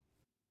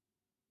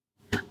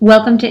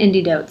Welcome to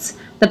Indie Dotes,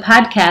 the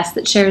podcast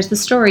that shares the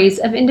stories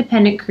of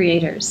independent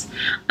creators.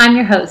 I'm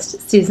your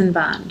host, Susan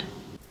Bond.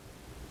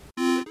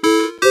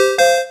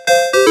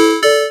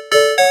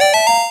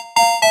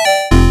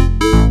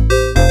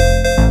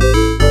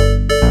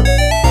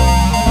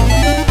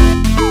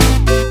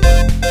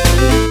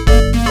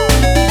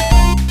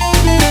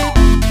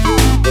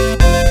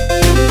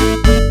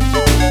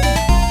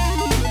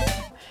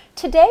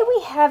 Today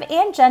we have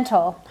Ann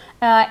Gentle.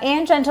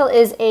 Ann Gentle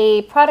is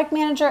a product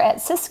manager at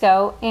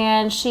Cisco,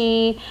 and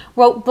she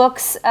wrote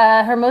books,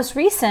 her most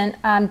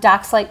recent,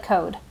 Docs Like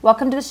Code.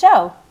 Welcome to the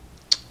show.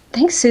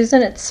 Thanks,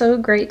 Susan. It's so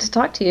great to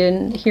talk to you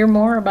and hear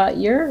more about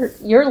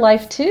your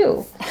life,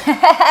 too.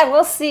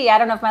 We'll see. I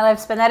don't know if my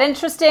life's been that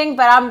interesting,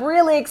 but I'm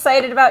really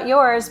excited about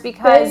yours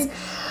because...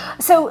 Thanks.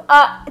 So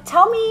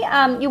tell me,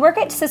 you work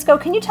at Cisco.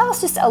 Can you tell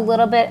us just a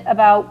little bit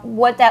about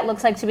what that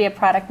looks like to be a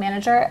product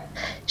manager?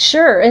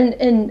 Sure.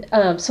 And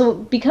so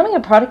becoming a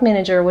product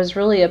manager was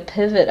really a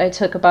pivot I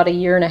took about a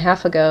year and a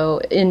half ago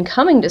in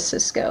coming to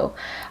Cisco.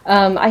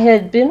 I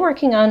had been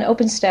working on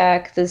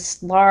OpenStack,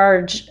 this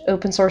large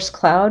open source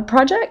cloud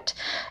project,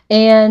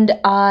 and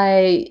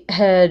I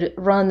had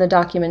run the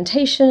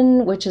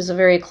documentation, which is a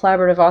very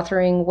collaborative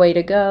authoring way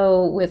to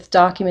go with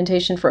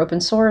documentation for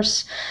open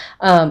source.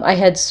 I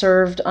had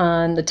served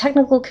on the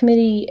technical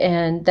committee,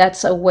 and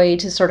that's a way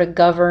to sort of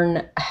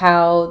govern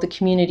how the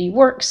community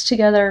works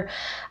together.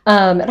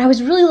 And I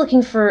was really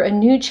looking for a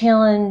new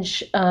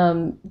challenge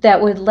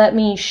that would let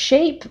me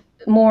shape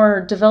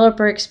more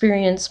developer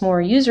experience,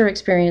 more user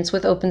experience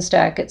with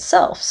OpenStack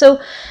itself. So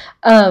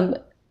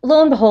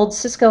lo and behold,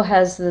 Cisco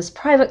has this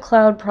private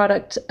cloud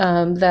product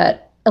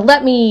that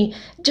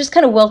just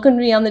kind of welcomed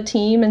me on the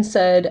team and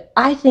said,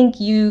 I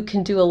think you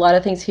can do a lot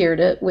of things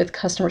here with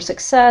customer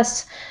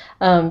success,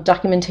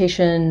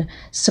 documentation,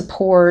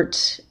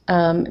 support,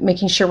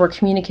 making sure we're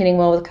communicating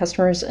well with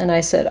customers. And I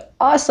said,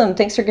 awesome,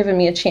 thanks for giving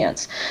me a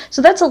chance.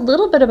 So that's a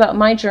little bit about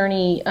my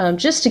journey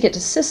just to get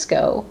to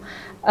Cisco.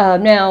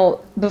 Now,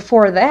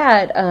 before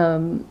that,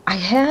 I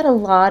had a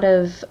lot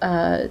of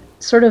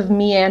sort of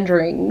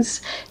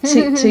meanderings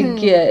to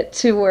get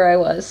to where I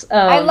was.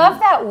 I love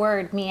that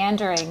word,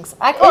 meanderings.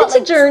 It's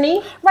a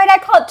journey. Right, I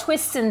call it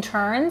twists and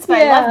turns, but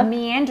I love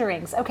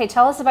meanderings. Okay,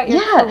 tell us about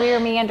your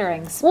career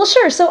meanderings. Well,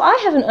 sure. So I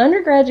have an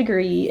undergrad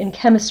degree in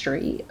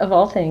chemistry, of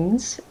all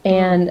things,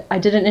 and I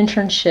did an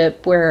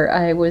internship where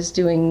I was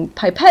doing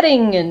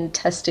pipetting and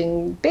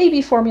testing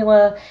baby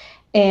formula.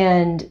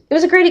 And it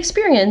was a great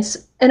experience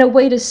and a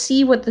way to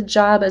see what the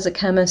job as a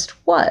chemist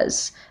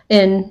was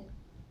in,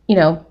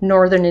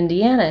 northern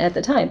Indiana at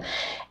the time.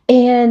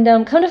 And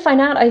come to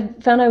find out, I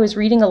found I was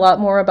reading a lot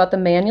more about the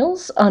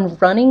manuals on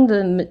running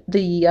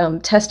the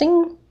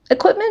testing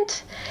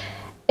equipment.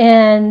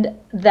 And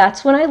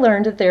that's when I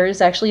learned that there is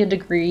actually a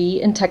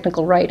degree in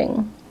technical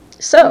writing.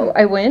 So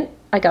I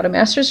got a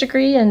master's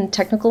degree in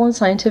technical and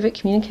scientific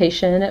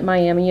communication at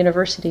Miami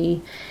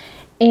University.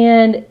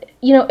 And,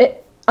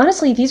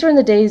 honestly, these were in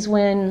the days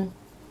when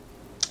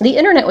the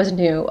internet was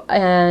new,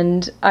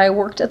 and I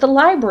worked at the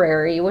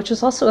library, which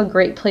was also a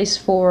great place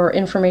for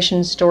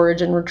information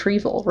storage and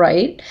retrieval,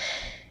 right?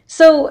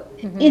 So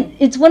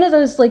it's one of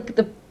those, like,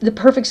 the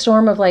perfect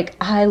storm of, like,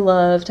 I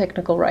love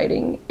technical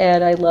writing,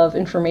 and I love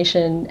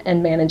information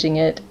and managing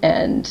it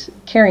and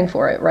caring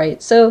for it,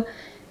 right? So,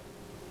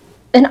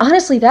 and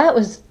honestly, that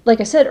was,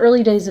 like I said,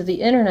 early days of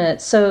the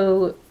internet,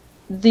 so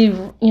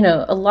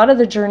a lot of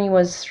the journey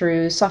was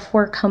through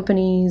software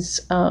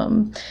companies,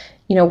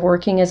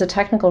 working as a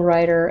technical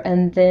writer.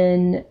 And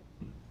then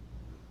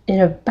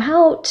in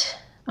about,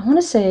 I want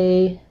to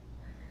say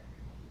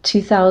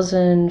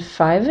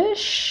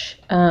 2005-ish,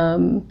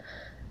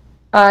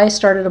 I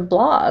started a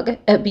blog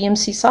at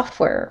BMC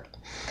Software.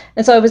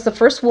 And so I was the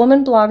first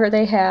woman blogger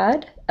they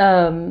had.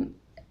 And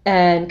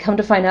come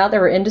to find out,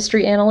 there were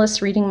industry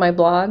analysts reading my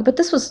blog. But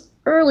this was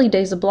early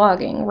days of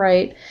blogging,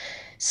 right?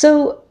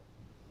 So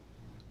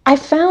I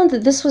found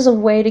that this was a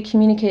way to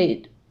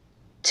communicate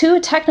to a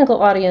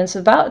technical audience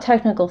about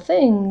technical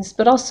things,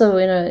 but also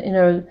in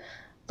a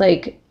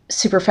like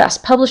super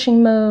fast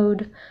publishing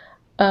mode.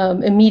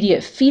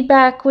 Immediate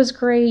feedback was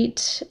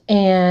great,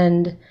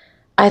 and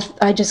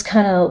I just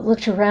kind of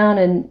looked around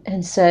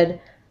and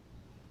said,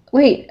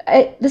 "Wait,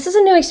 this is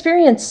a new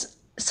experience.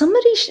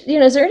 Somebody,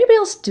 is there anybody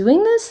else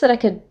doing this that I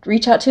could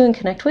reach out to and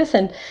connect with?"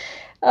 And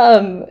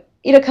come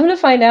to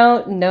find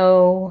out,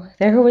 no,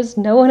 there was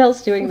no one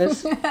else doing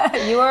this.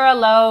 You were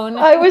alone.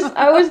 I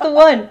was the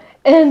one.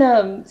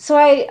 And so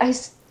I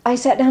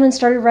sat down and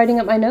started writing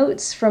up my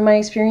notes from my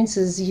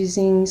experiences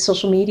using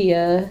social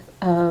media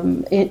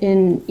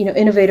in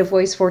innovative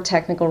ways for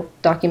technical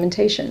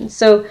documentation.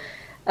 So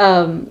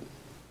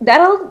that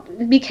all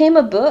became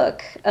a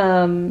book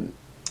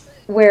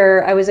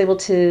where I was able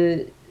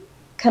to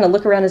kind of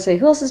look around and say,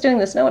 who else is doing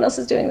this? No one else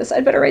is doing this.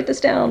 I'd better write this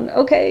down.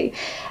 Okay.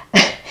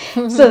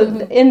 So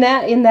in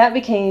that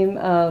became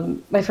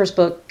my first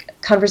book,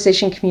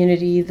 Conversation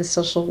Community, the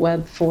Social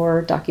Web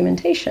for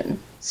Documentation.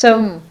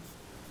 So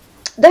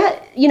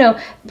that,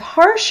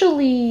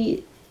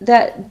 partially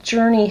that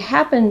journey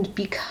happened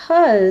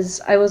because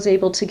I was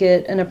able to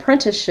get an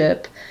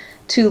apprenticeship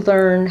to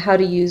learn how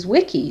to use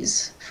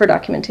wikis for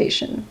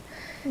documentation.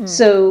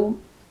 So,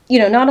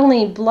 not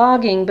only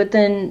blogging, but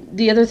then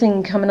the other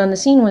thing coming on the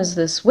scene was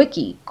this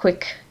wiki,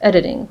 quick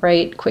editing,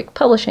 right? Quick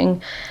publishing.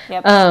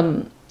 Yep.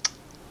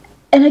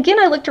 And again,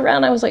 I looked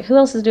around, I was like, who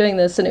else is doing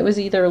this? And it was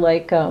either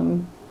like,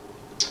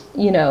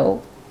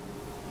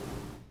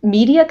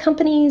 media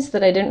companies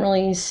that I didn't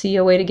really see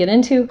a way to get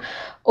into,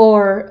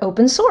 or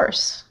open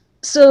source.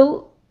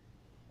 So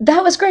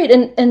that was great.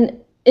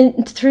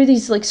 And through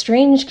these like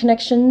strange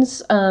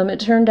connections, it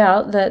turned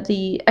out that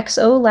the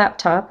XO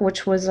laptop,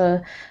 which was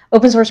a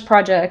open source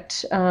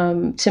project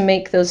to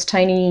make those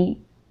tiny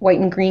white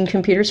and green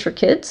computers for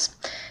kids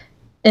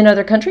in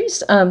other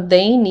countries,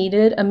 they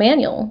needed a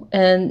manual,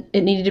 and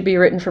it needed to be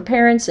written for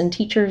parents and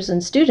teachers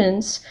and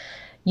students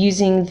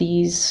using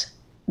these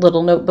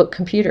little notebook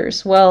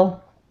computers.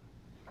 Well,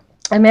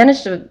 I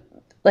managed to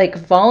like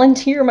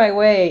volunteer my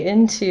way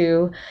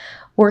into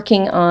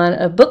working on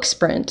a book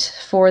sprint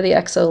for the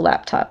XO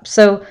laptop.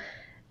 So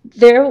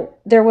there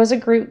was a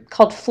group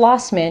called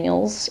Floss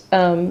Manuals.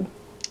 In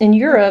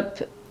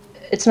Europe,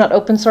 it's not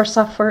open source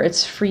software,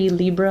 it's free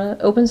Libre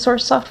open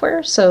source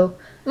software. So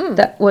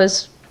that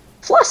was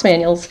Floss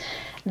Manuals.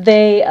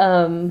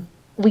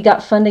 We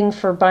got funding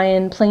for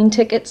buying plane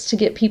tickets to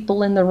get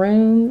people in the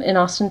room in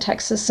Austin,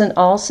 Texas, and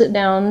all sit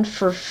down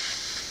for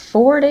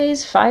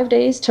 5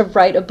 days to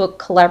write a book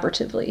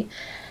collaboratively.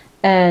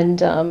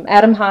 And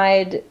Adam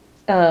Hyde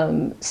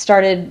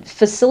started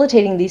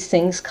facilitating these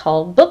things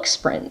called book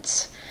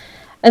sprints.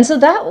 And so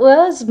that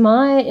was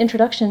my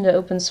introduction to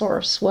open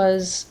source,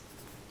 was,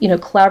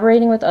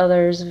 collaborating with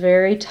others,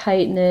 very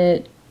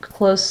tight-knit,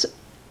 close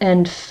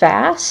and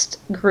fast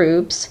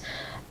groups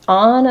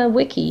on a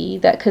wiki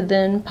that could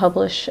then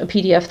publish a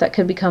PDF that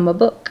could become a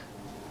book.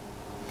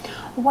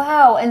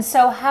 Wow. And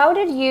so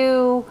can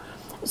you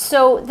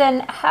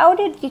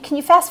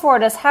fast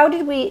forward us? How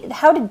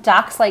did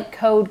Docs Like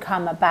Code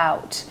come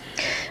about?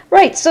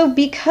 Right. So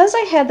because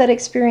I had that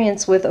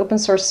experience with open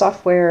source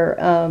software,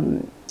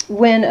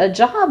 when a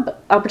job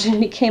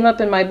opportunity came up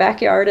in my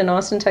backyard in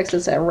Austin,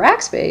 Texas at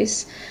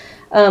Rackspace,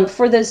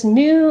 for this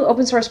new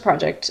open source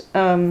project,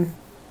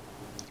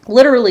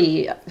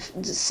 literally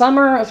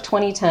summer of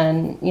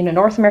 2010,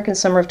 North American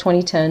summer of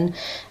 2010,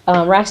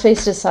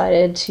 Rackspace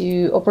decided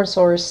to open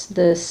source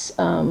this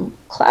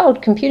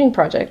cloud computing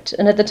project.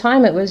 And at the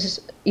time it was,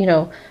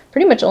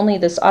 pretty much only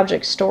this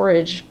object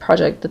storage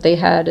project that they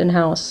had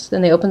in-house.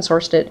 Then they open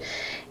sourced it.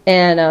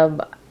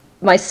 And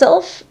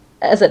myself,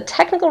 as a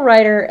technical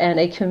writer and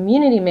a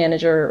community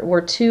manager,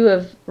 were two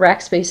of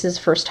Rackspace's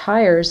first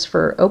hires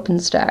for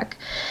OpenStack.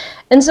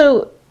 And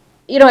so,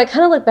 I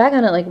kind of look back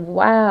on it like,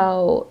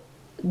 wow,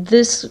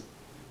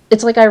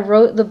 it's like I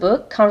wrote the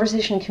book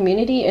Conversation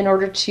Community in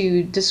order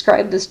to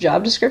describe this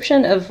job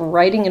description of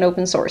writing in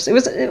open source. It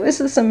was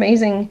this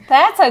amazing.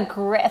 That's so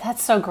great.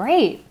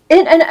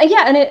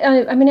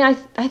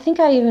 I think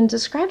I even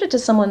described it to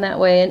someone that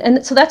way.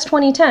 And so that's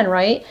 2010,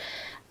 right?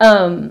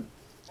 And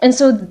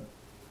so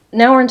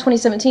now we're in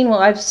 2017. Well,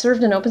 I've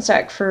served in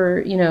OpenStack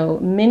for,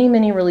 many,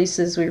 many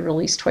releases. We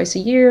release twice a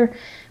year.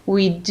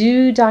 We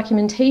do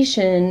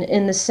documentation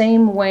in the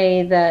same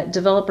way that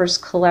developers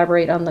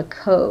collaborate on the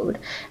code.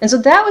 And so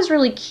that was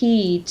really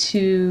key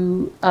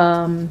to,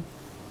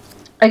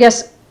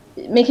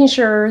 making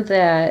sure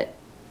that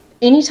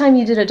anytime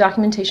you did a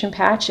documentation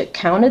patch, it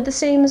counted the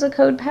same as a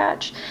code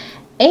patch,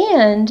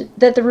 and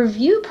that the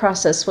review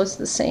process was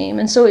the same.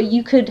 And so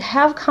you could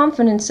have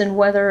confidence in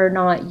whether or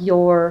not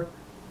your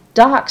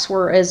docs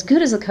were as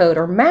good as the code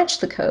or matched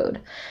the code.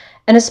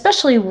 And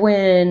especially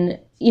when,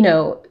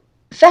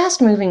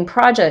 fast-moving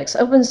projects,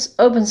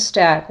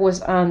 OpenStack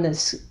was on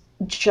this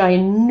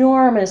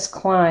ginormous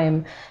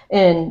climb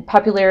in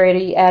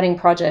popularity, adding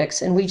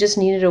projects, and we just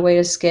needed a way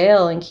to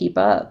scale and keep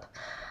up.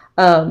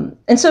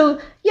 And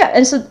so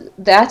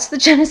that's the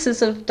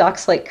genesis of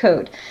Docs Like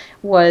Code,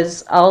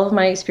 was all of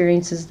my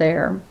experiences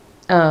there,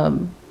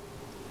 learning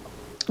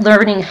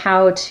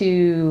how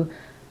to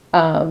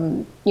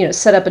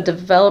set up a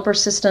developer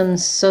system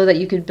so that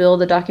you could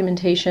build the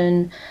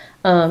documentation.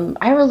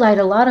 I relied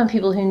a lot on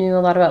people who knew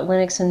a lot about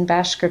Linux and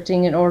Bash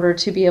scripting in order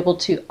to be able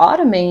to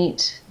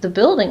automate the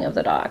building of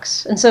the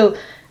docs. And so,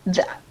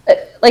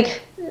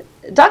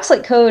 Docs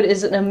Like Code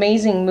is an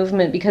amazing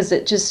movement because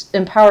it just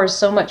empowers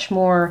so much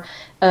more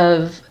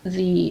of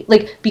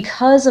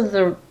because of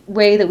the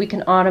way that we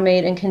can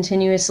automate and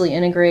continuously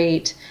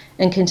integrate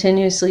and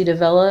continuously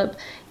develop,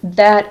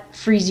 that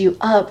frees you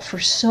up for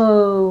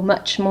so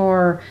much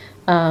more,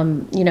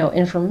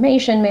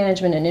 information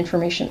management and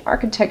information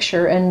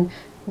architecture, and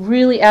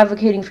really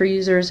advocating for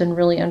users and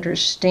really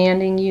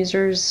understanding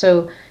users.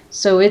 So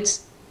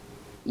it's,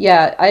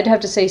 I'd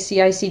have to say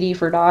CI/CD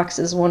for docs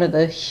is one of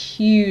the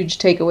huge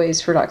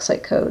takeaways for Docs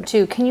Like Code.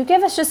 Can you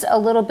give us just a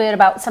little bit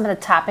about some of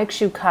the topics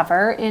you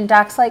cover in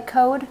Docs Like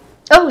Code?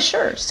 Oh,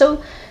 sure.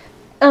 So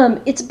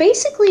it's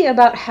basically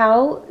about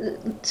how,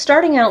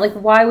 starting out,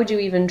 why would you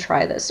even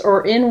try this?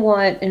 Or in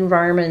what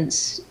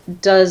environments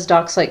does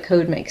Docs Like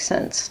Code make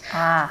sense?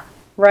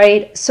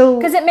 right? So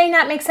Because it may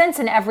not make sense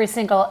in every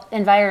single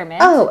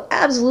environment. oh,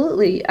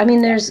 absolutely. I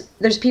mean,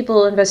 there's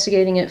people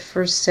investigating it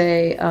for,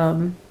 say,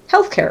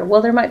 healthcare.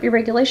 Well, there might be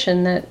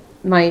regulation that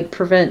might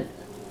prevent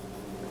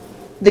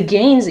the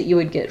gains that you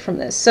would get from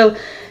this. So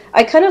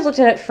I kind of looked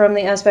at it from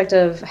the aspect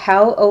of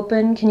how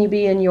open can you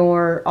be in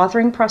your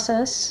authoring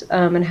process,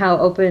 and how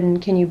open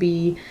can you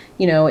be,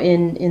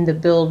 in the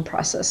build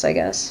process, I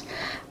guess.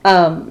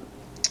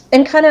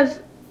 And kind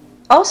of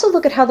also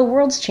look at how the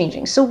world's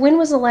changing. So when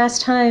was the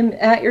last time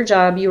at your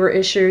job you were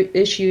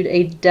issued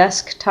a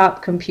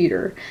desktop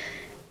computer?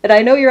 And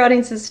I know your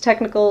audience is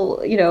technical,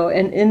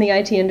 and in the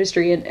IT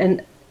industry,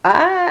 and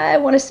I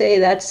want to say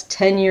that's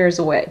 10 years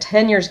away,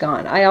 10 years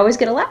gone. I always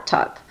get a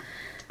laptop.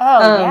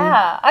 Oh,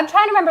 yeah. I'm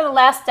trying to remember the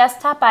last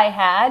desktop I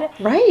had.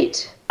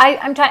 Right.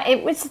 I'm trying.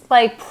 It was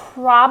like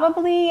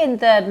probably in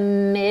the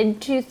mid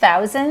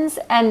 2000s,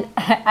 and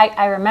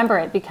I remember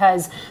it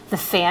because the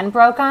fan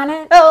broke on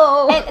it.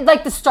 Oh, and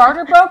like the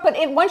starter broke, but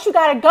once you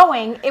got it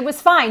going, it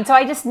was fine. So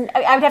I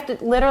would have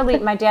to literally.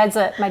 My dad's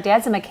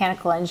a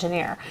mechanical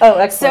engineer. Oh,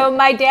 excellent. So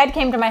my dad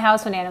came to my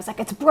house one day and I was like,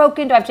 "It's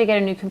broken. Do I have to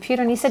get a new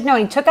computer?" And he said, "No."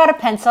 And he took out a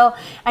pencil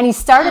and he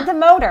started the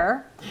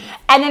motor.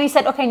 And then he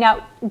said, "Okay,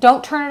 now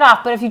don't turn it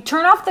off. But if you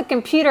turn off the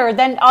computer,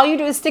 then all you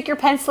do is stick your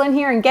pencil in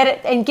here and get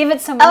it and give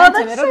it some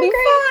momentum. that's It'll so be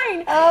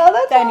great. fine." Oh,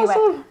 that's anyway,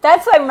 awesome.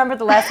 that's what I remember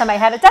the last time I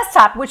had a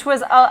desktop, which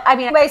was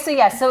anyway.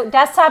 So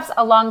desktops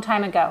a long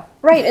time ago.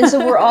 Right, and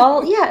so we're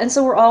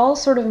all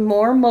sort of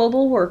more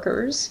mobile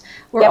workers.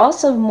 We're Yep.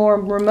 also more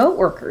remote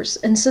workers,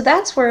 and so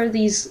that's where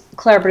these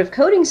collaborative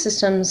coding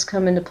systems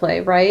come into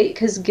play, right?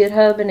 Because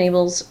GitHub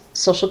enables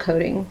social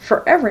coding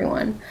for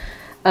everyone.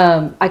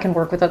 I can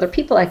work with other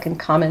people. I can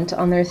comment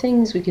on their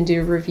things. We can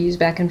do reviews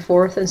back and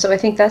forth. And so I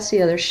think that's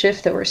the other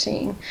shift that we're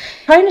seeing.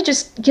 Trying to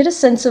just get a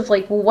sense of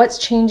like, well, what's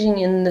changing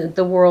in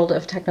the world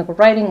of technical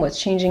writing, what's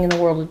changing in the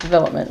world of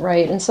development,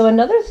 right? And so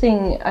another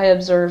thing I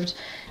observed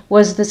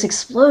was this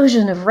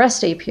explosion of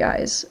REST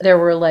APIs. There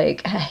were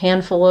like a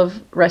handful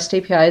of REST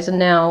APIs, and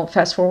now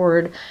fast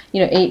forward,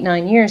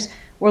 8-9 years,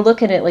 we're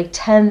looking at like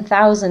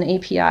 10,000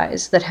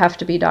 APIs that have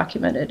to be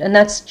documented. And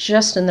that's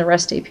just in the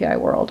REST API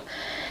world.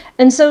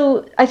 And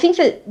so I think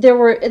that there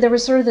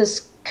was sort of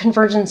this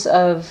convergence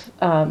of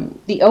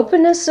the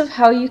openness of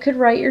how you could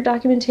write your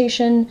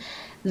documentation,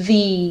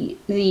 the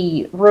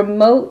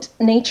remote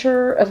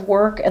nature of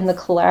work and the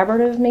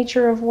collaborative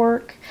nature of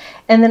work,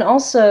 and then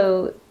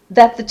also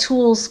that the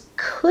tools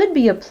could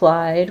be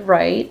applied,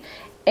 right?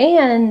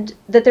 And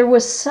that there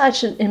was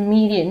such an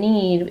immediate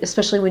need,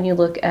 especially when you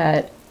look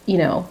at,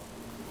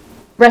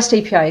 REST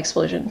API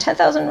explosion,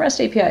 10,000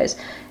 REST APIs.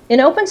 In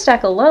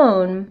OpenStack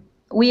alone,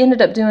 we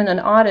ended up doing an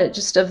audit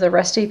just of the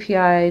REST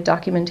API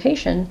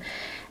documentation,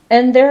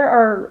 and there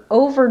are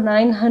over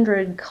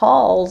 900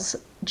 calls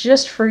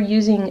just for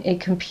using a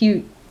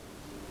compute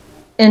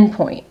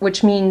endpoint,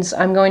 which means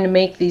I'm going to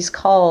make these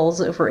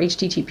calls over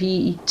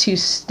HTTP to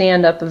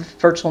stand up a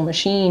virtual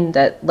machine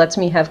that lets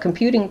me have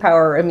computing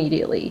power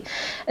immediately.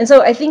 And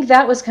so I think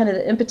that was kind of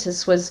the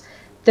impetus, was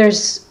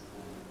there's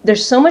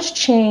so much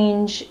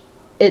change,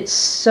 it's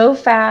so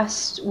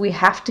fast, we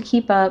have to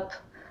keep up.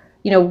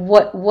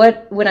 What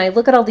when I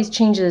look at all these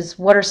changes,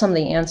 what are some of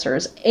the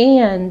answers,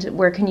 and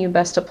where can you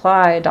best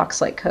apply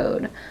docs-like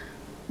code?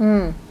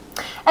 And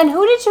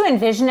who did you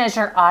envision as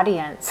your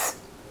audience?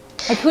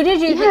 Like, who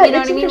did you? Yeah, you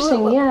know it's what I mean?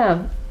 interesting.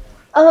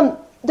 Yeah,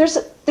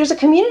 there's a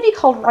community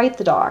called Write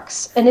the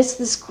Docs, and it's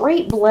this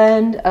great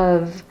blend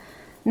of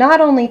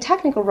not only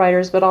technical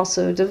writers but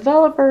also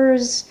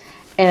developers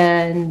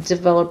and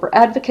developer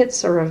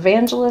advocates or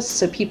evangelists,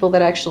 so people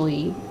that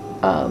actually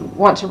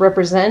want to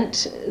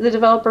represent the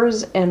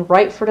developers and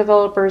write for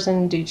developers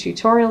and do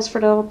tutorials for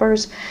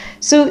developers.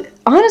 So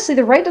honestly,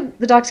 the Write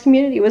the Docs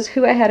community was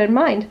who I had in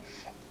mind.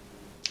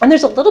 And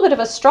there's a little bit of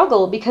a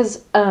struggle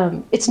because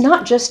it's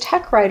not just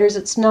tech writers.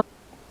 It's not.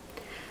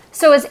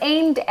 So it's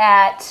aimed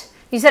at,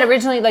 you said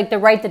originally like the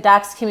Write the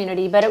Docs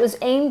community, but it was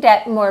aimed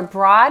at more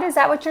broad. Is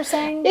that what you're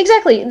saying?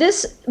 Exactly.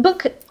 This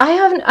book,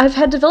 I've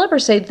had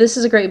developers say this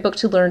is a great book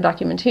to learn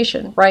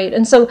documentation, right?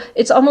 And so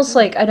it's almost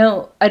like I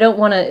don't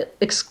want to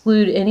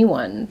exclude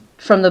anyone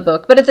from the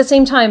book, but at the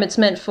same time, it's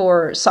meant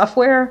for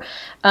software.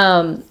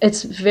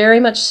 It's very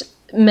much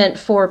meant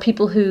for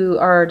people who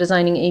are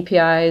designing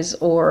APIs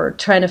or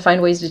trying to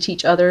find ways to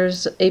teach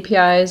others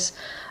APIs.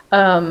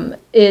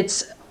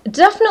 It's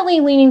definitely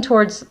leaning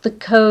towards the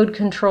code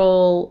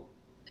control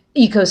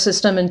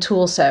ecosystem and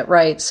tool set,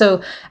 right?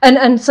 So,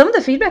 and some of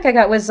the feedback I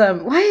got was,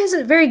 why is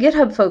it very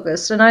GitHub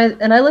focused? And I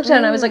looked at it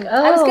and I was like,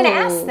 oh, I was going to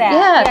ask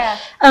that.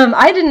 Yeah.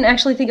 I didn't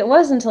actually think it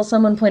was until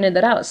someone pointed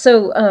that out.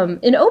 So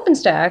in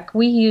OpenStack,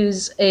 we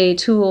use a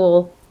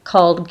tool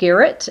called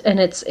Gerrit, and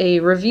it's a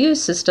review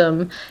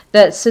system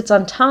that sits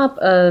on top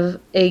of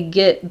a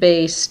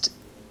Git-based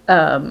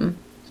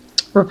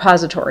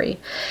repository.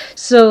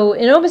 So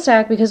in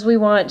OpenStack, because we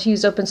want to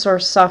use open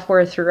source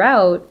software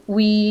throughout,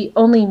 we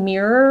only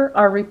mirror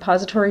our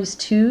repositories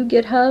to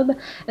GitHub.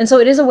 And so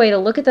it is a way to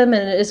look at them,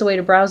 and it is a way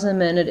to browse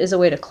them, and it is a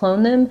way to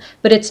clone them,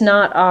 but it's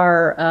not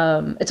our,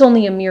 it's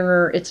only a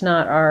mirror. It's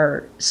not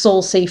our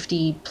sole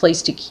safety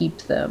place to keep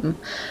them.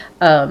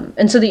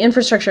 And so the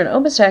infrastructure in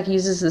OpenStack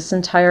uses this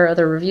entire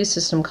other review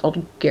system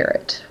called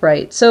Gerrit,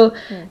 right? So,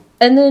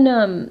 and then,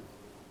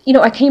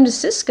 I came to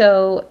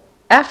Cisco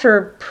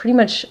after pretty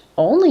much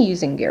only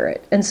using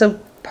Gerrit. And so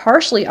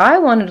partially I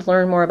wanted to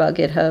learn more about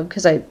GitHub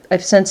because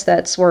I've sensed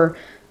that's where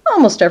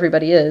almost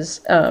everybody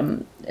is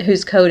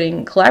who's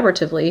coding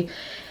collaboratively.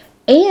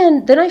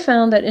 And then I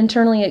found that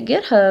internally at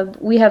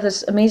GitHub, we have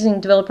this amazing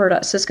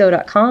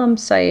developer.cisco.com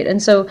site.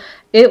 And so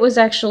it was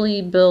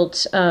actually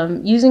built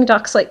using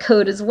Docs-like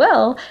code as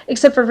well,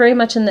 except for very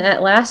much in the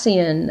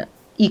Atlassian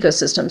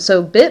ecosystem.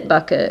 So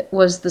Bitbucket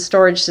was the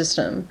storage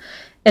system.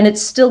 And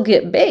it's still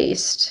Git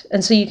based,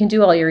 and so you can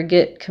do all your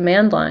Git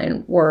command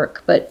line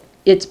work, but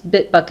it's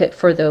Bitbucket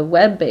for the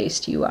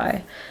web-based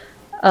UI.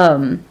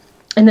 And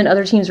then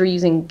other teams were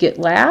using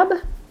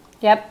GitLab.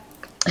 Yep.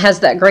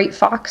 Has that great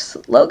Fox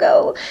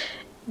logo.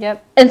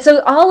 Yep. And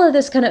so all of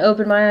this kind of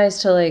opened my eyes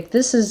to like,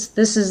 this is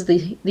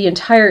the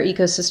entire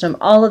ecosystem.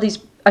 All of these,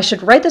 I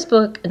should write this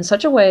book in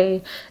such a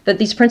way that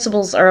these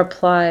principles are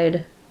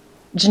applied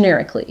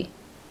generically.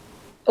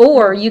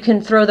 Or you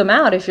can throw them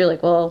out if you're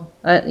like, well,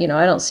 I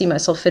don't see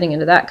myself fitting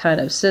into that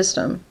kind of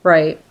system,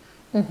 right?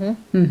 Got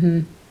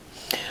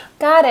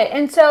it.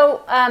 And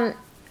so I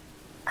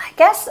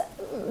guess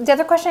the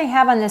other question I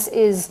have on this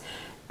is,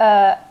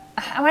 I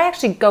want to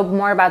actually go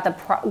more about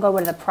go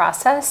into the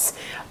process.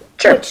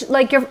 Sure. Which,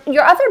 like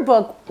your other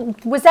book,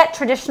 was that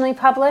traditionally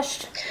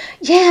published?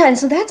 Yeah, and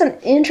so that's an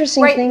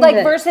interesting thing.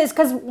 Like versus,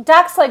 because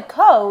Docs-like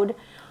code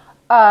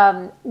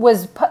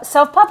was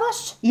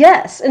self-published?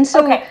 Yes, and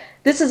so Okay.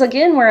 This is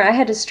again where I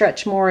had to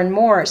stretch more and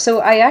more. So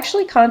I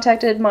actually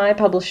contacted my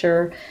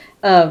publisher.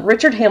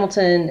 Richard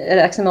Hamilton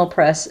at XML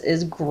Press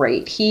is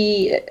great.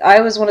 I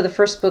was one of the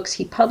first books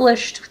he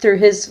published through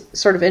his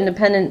sort of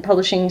independent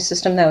publishing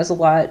system that was a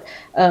lot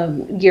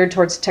geared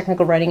towards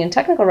technical writing and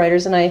technical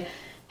writers. And I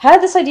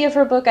had this idea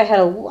for a book. I had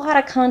a lot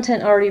of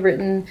content already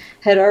written,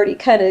 had already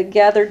kind of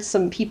gathered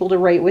some people to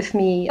write with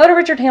me. I go to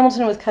Richard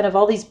Hamilton with kind of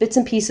all these bits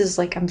and pieces,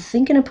 like, I'm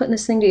thinking of putting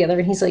this thing together.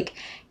 And he's like,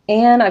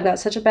 and I've got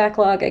such a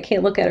backlog, I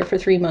can't look at it for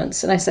 3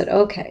 months. And I said,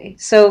 okay.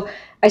 So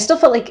I still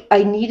felt like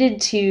I needed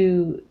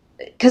to,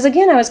 because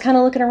again, I was kind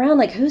of looking around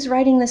like, who's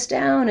writing this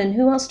down and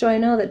who else do I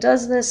know that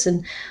does this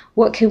and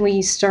what can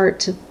we start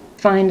to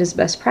find as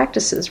best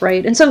practices,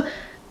 right? And so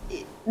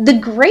the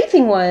great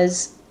thing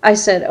was, I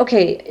said,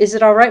 okay, is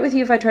it all right with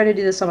you if I try to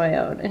do this on my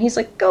own? And he's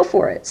like, go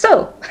for it.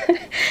 So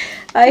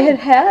I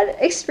had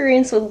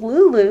experience with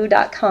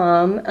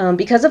Lulu.com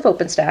because of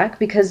OpenStack,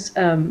 because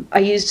I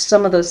used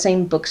some of those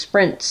same book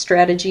sprint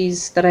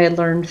strategies that I had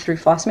learned through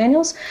floss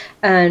manuals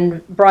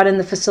and brought in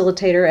the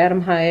facilitator,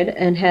 Adam Hyde,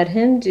 and had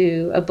him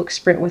do a book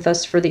sprint with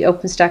us for the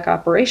OpenStack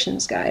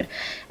operations guide.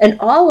 And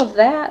all of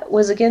that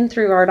was, again,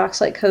 through our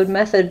Docs-like code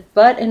method,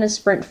 but in a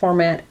sprint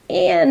format.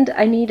 And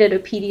I needed a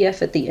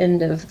PDF at the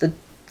end of the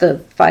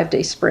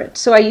 5-day sprint.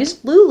 So I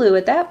used Lulu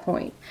at that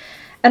point.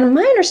 And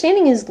my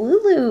understanding is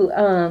Lulu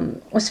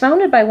was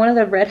founded by one of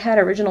the Red Hat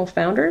original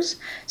founders.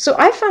 So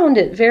I found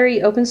it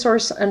very open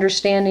source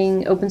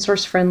understanding, open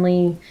source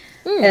friendly.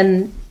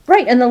 And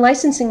right, and the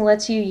licensing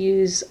lets you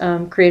use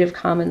Creative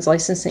Commons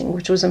licensing,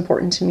 which was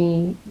important to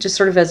me, just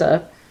sort of as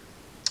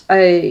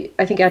I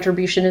think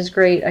attribution is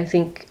great. I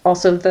think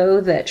also,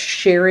 though, that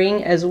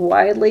sharing as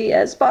widely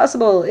as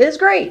possible is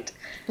great,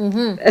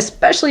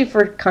 especially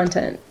for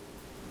content.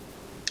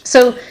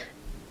 So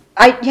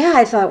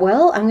I thought,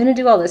 well, I'm going to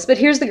do all this. But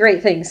here's the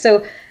great thing.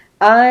 So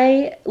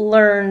I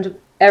learned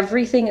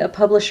everything a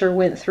publisher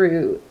went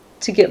through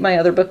to get my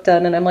other book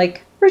done. And I'm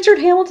like, Richard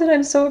Hamilton,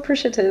 I'm so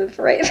appreciative,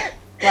 right?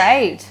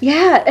 Right.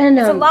 Yeah. And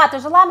There's a lot.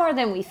 There's a lot more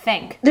than we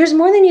think. There's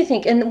more than you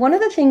think. And one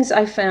of the things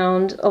I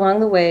found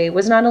along the way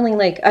was not only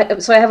like,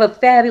 so I have a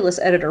fabulous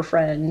editor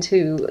friend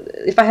who,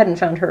 if I hadn't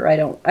found her,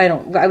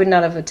 I would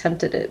not have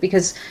attempted it,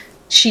 because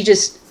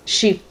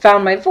she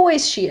found my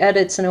voice. She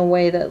edits in a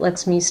way that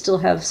lets me still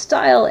have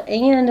style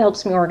and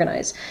helps me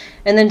organize.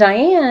 And then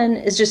Diane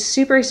is just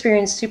super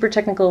experienced, super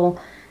technical.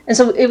 And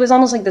so it was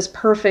almost like this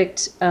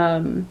perfect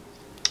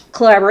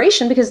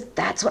collaboration, because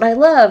that's what I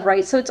love,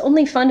 right? So it's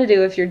only fun to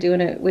do if you're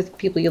doing it with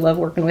people you love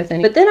working with.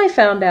 But then I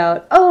found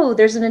out,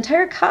 there's an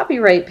entire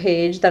copyright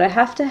page that I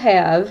have to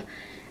have.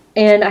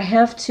 And I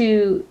have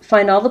to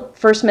find all the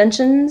first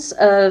mentions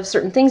of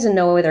certain things and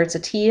know whether it's a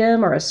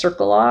TM or a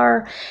circle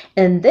R.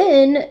 And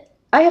then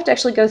I have to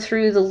actually go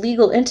through the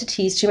legal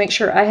entities to make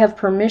sure I have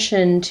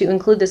permission to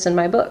include this in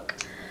my book.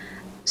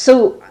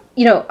 So,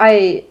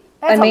 I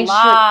made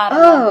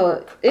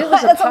sure. It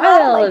was a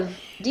pile of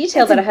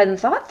detail that I hadn't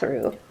thought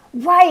through.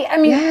 Right. I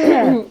mean,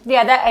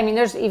 Yeah.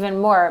 there's even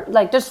more.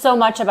 Like, there's so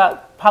much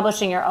about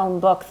publishing your own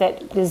book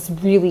that is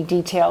really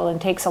detailed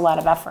and takes a lot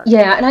of effort.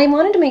 Yeah, and I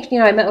wanted to make,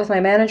 I met with my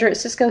manager at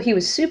Cisco. He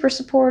was super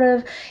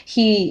supportive.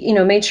 He,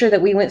 made sure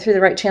that we went through the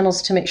right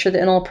channels to make sure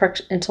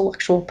the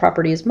intellectual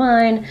property is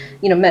mine.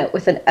 Met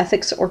with an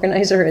ethics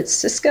organizer at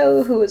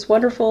Cisco who was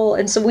wonderful.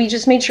 And so we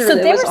just made sure So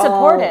that they it was were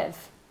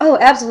supportive. Oh,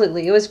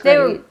 absolutely. It was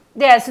great.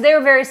 So they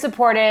were very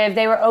supportive.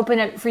 They were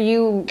open for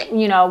you,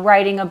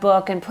 writing a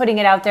book and putting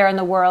it out there in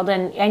the world.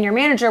 And your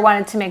manager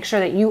wanted to make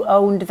sure that you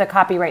owned the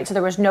copyright, so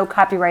there was no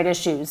copyright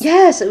issues.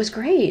 Yes, it was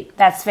great.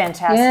 That's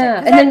fantastic. Yeah.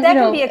 And then, that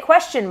can be a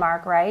question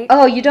mark, right?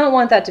 Oh, you don't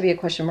want that to be a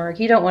question mark.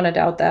 You don't want to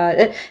doubt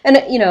that. And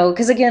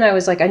because again, I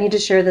was like, I need to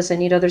share this. I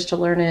need others to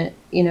learn it,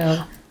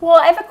 Well,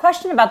 I have a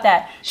question about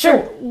that. Sure.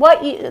 So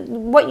what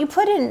you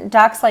put in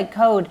Docs Like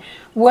Code,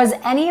 was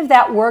any of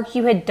that work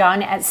you had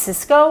done at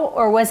Cisco,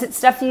 or was it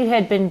stuff you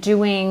had been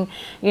doing,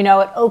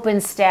 at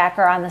OpenStack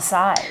or on the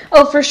side?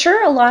 Oh, for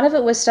sure. A lot of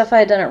it was stuff I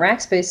had done at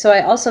Rackspace. So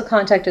I also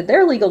contacted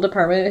their legal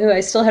department, who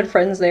I still had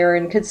friends there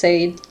and could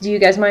say, do you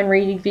guys mind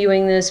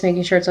reviewing this,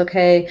 making sure it's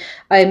okay?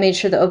 I made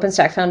sure the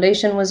OpenStack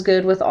Foundation was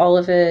good with all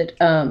of it.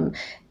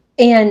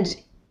 And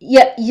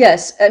yeah,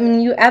 yes. I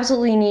mean, you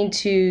absolutely need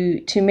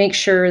to make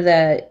sure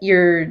that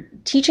you're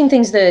teaching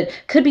things that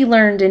could be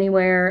learned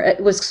anywhere.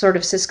 It was sort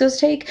of Cisco's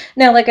take.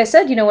 Now, like I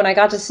said, when I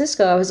got to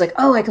Cisco, I was like,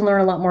 oh, I can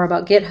learn a lot more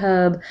about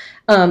GitHub.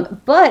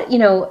 But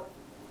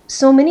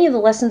so many of the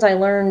lessons I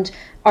learned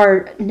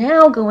are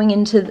now going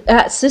into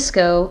at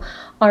Cisco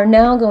are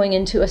now going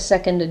into a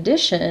second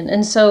edition.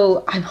 And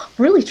so I'm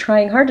really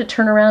trying hard to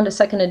turn around a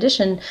second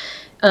edition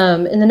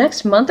in the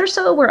next month or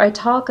so, where I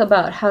talk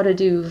about how to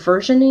do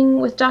versioning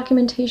with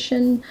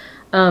documentation,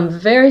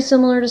 very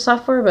similar to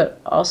software, but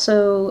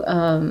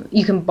also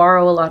you can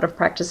borrow a lot of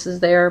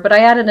practices there. But I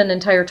added an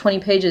entire 20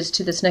 pages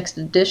to this next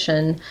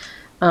edition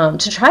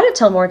to try to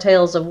tell more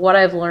tales of what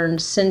I've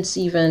learned since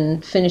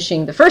even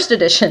finishing the first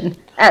edition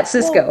at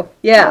Cisco.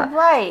 Yeah.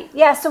 Right.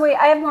 Yeah. So wait,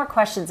 I have more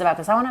questions about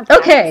this. I want to.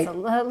 Okay.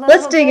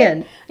 Let's dig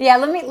in. Yeah.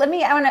 Let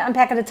me. I want to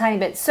unpack it a tiny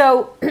bit.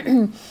 So.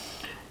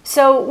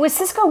 So with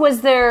Cisco,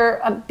 was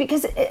there,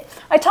 because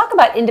I talk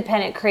about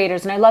independent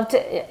creators, and I love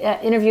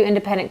to interview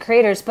independent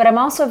creators, but I'm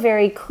also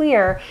very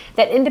clear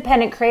that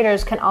independent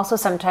creators can also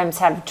sometimes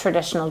have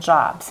traditional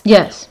jobs.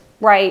 Yes.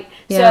 Right?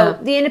 Yeah.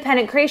 So the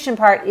independent creation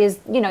part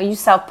is, you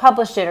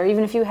self-published it, or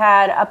even if you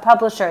had a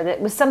publisher that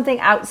was something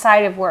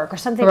outside of work or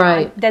something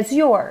that's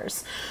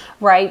yours.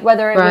 Right,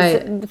 whether it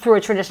was through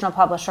a traditional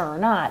publisher or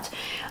not.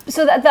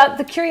 So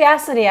the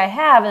curiosity I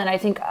have, and I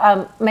think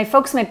my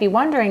folks might be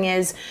wondering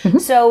is,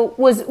 so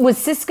was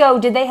Cisco,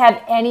 did they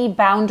have any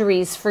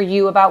boundaries for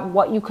you about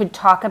what you could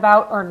talk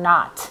about or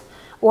not?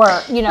 Or,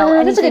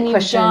 anything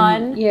you've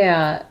done?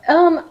 Yeah.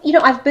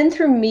 I've been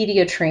through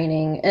media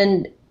training,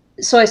 and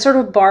so I sort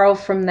of borrow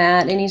from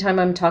that anytime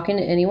I'm talking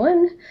to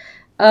anyone.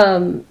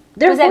 Was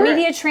that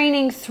media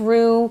training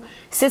through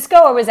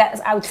Cisco, or was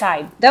that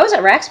outside? That was at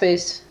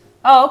Rackspace.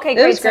 Oh, okay,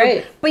 great. It was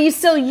great. But you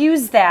still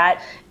use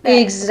that.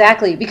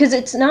 Exactly, because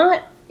it's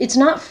not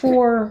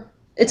for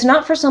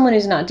someone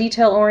who's not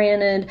detail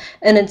oriented,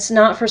 and it's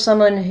not for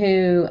someone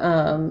who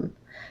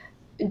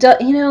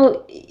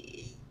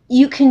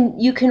you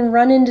can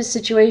run into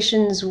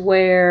situations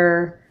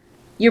where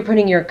you're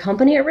putting your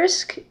company at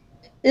risk,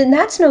 and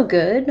that's no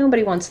good.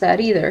 Nobody wants that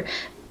either.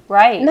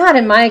 Right. Not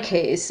in my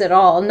case at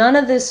all. None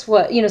of this,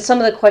 some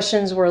of the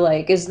questions were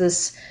like, is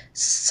this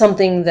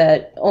something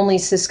that only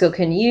Cisco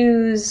can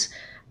use?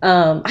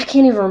 I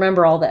can't even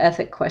remember all the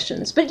ethic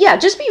questions. But yeah,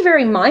 just be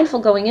very mindful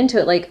going into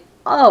it. Like,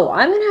 oh,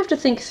 I'm going to have to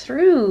think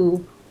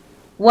through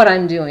what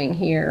I'm doing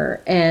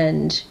here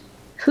and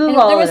who it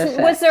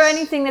affects. Was there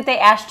anything that they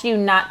asked you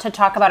not to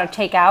talk about or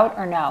take out,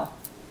 or no?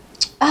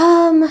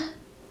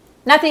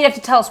 Not that you have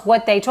to tell us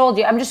what they told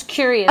you. I'm just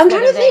curious. I'm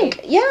trying to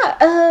think.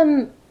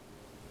 Yeah.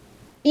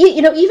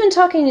 Even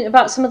talking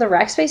about some of the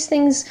Rackspace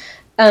things,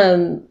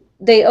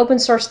 they open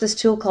sourced this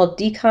tool called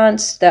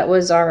Deconst. That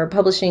was our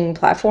publishing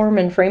platform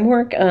and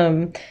framework.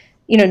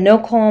 No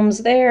qualms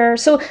there.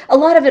 So a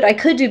lot of it I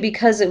could do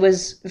because I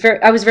was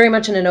very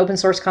much in an open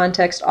source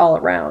context all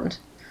around.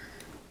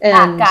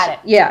 And got it.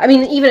 Yeah, I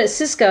mean, even at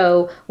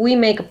Cisco, we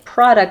make a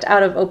product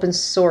out of open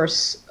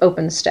source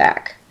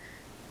OpenStack.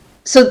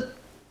 So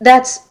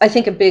that's, I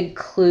think, a big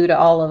clue to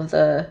all of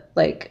the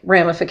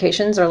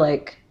ramifications are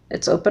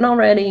it's open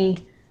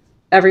already.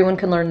 Everyone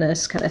can learn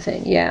this kind of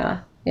thing. Yeah.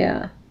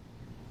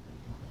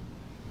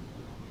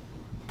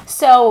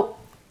 So,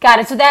 got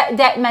it. So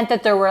that meant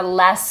that there were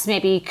less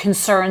maybe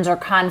concerns or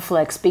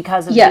conflicts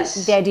because of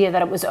the idea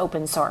that it was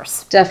open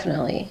source.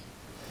 Definitely.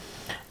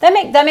 That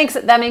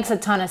makes a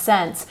ton of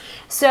sense.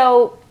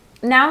 So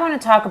now I want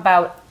to talk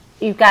about,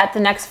 you've got the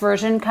next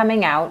version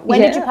coming out.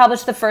 When did you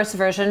publish the first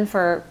version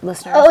for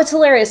listeners? Oh, it's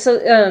hilarious. So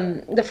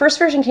the first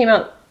version came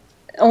out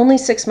only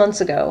 6 months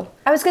ago.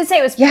 I was going to say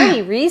it was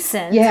pretty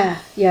recent. Yeah.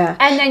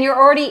 And then you're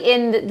already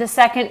in the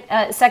second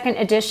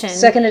edition.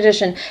 Second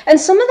edition. And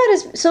some of that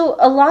is, so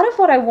a lot of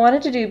what I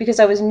wanted to do, because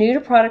I was new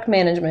to product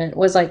management,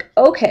 was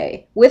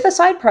okay, with a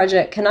side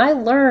project, can I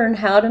learn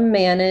how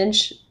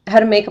how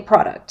to make a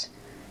product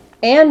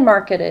and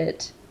market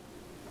it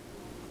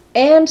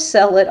and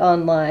sell it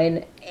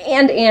online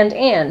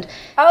and.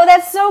 Oh,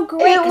 that's so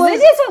great. It 'Cause was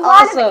it is a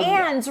lot awesome. of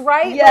ands,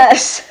 right?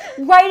 Yes.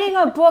 Like, writing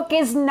a book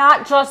is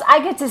not just I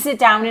get to sit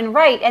down and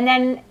write, and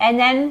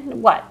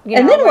then what? You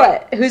And know, then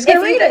right? what? Who's going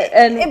to If you- read it?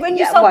 And when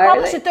you yeah, why are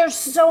self-publish they- it, there's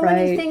so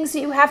many Right. things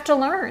that you have to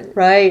learn.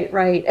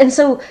 Right. And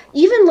so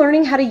even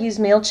learning how to use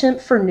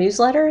MailChimp for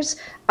newsletters,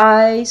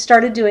 I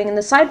started doing in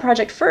the side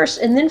project first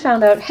and then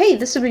found out, hey,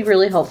 this would be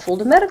really helpful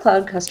to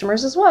MetaCloud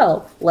customers as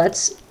well.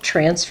 Let's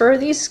transfer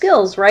these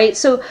skills, right?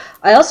 So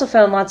I also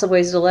found lots of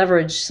ways to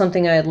leverage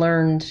something I had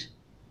learned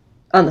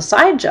on the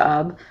side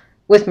job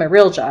with my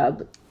real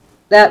job.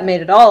 That made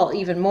it all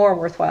even more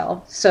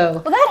worthwhile.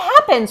 So Well, that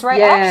happens,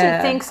 right? I Yeah.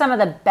 actually think some of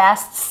the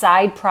best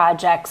side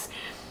projects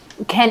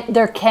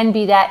can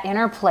be that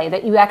interplay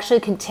that you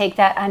actually can take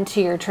that onto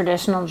your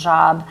traditional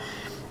job.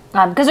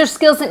 Because there's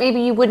skills that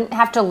maybe you wouldn't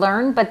have to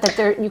learn, but that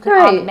you can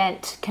Right.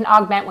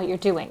 augment what you're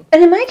doing.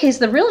 And in my case,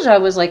 the real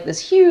job was like this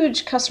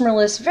huge customer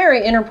list, very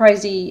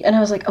enterprisey. And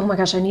I was like, oh my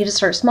gosh, I need to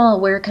start small.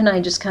 Where can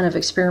I just kind of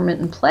experiment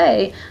and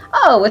play?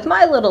 Oh, with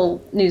my little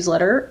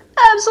newsletter,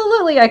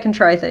 absolutely, I can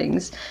try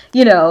things,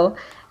 you know.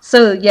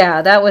 So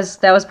yeah, that was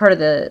part of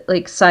the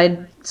like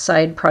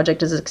side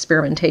project as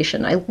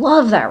experimentation. I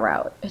love that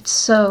route. It's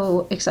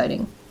so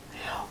exciting.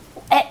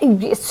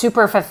 It's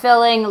super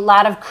fulfilling.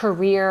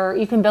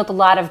 You can build a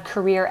lot of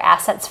career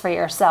assets for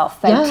yourself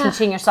by Yeah.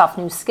 teaching yourself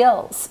new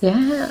skills.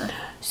 Yeah.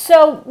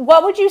 So,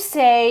 what would you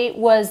say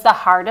was the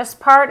hardest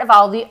part of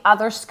all the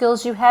other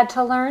skills you had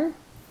to learn?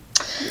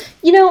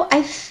 You know,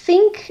 I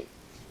think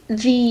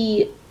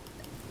the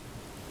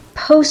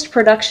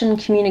post-production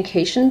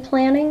communication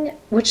planning,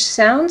 which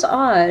sounds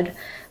odd,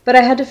 but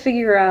I had to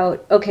figure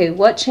out, okay,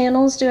 what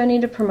channels do I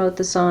need to promote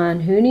this on?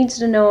 Who needs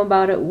to know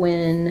about it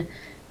when?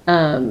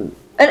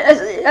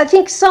 And I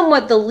think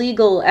somewhat the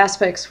legal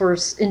aspects were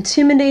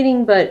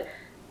intimidating, but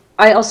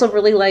I also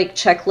really like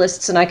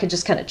checklists, and I could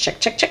just kind of check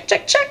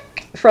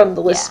from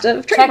the list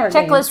of trademark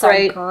names, Checklists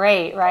right? are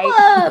great, right?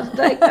 Love.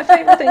 Like my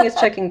favorite thing is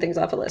checking things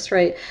off a list,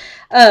 right?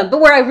 But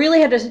where I really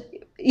had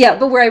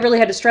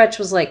to stretch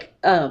was like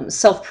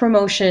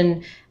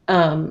self-promotion,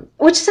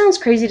 which sounds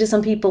crazy to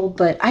some people,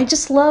 but I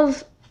just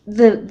love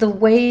the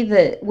way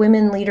that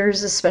women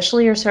leaders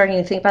especially are starting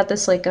to think about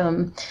this, like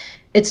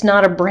it's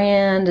not a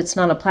brand, it's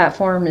not a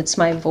platform, it's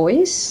my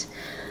voice.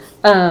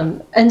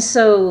 And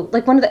so,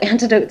 like, one of the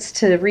antidotes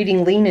to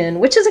reading Lean In,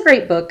 which is a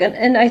great book,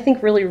 and I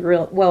think really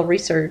well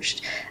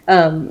researched,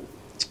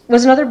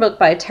 was another book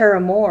by Tara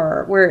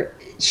Moore, where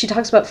she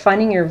talks about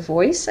finding your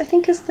voice, I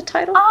think is the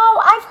title.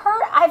 Oh,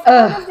 I've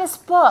heard of this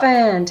book.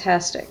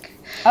 Fantastic.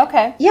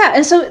 Okay. Yeah,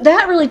 and so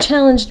that really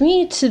challenged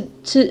me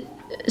to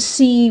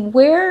see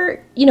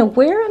where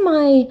am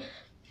I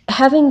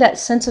having that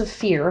sense of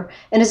fear,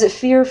 and is it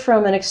fear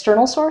from an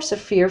external source or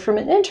fear from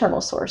an internal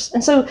source?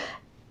 And so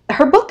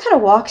her book kind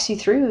of walks you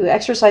through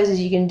exercises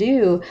you can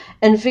do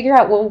and figure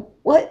out, well,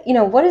 what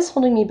is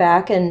holding me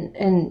back, and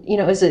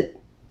is it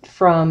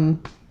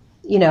from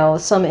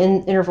some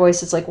inner voice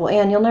that's like, well,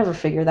 Anne, you'll never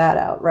figure that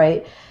out,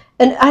 right?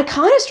 And I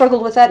kind of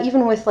struggled with that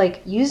even with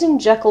like using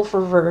Jekyll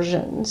for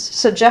versions.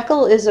 So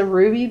Jekyll is a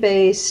Ruby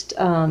based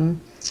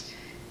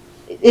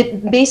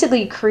it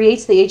basically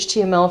creates the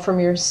HTML from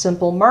your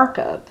simple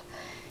markup.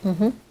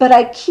 Mm-hmm. But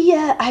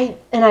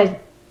IKEA,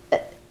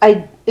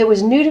 it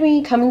was new to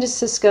me coming to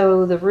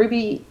Cisco. The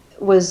Ruby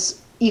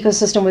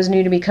ecosystem was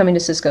new to me coming to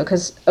Cisco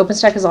because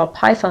OpenStack is all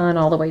Python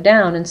all the way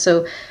down. And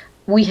so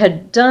we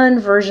had done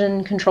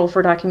version control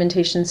for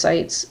documentation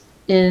sites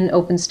in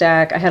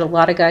OpenStack. I had a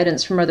lot of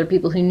guidance from other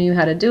people who knew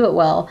how to do it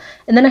well.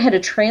 And then I had to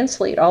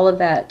translate all of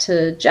that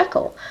to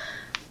Jekyll.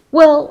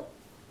 Well,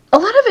 a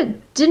lot of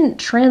it didn't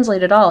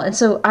translate at all. And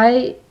so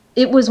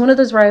it was one of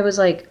those where I was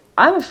like,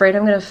 I'm afraid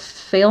I'm going to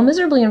fail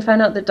miserably and find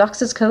out that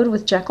Dox's code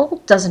with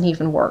Jekyll doesn't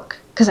even work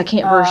because I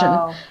can't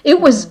version. It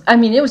was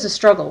a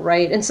struggle,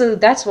 right? And so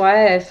that's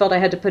why I felt I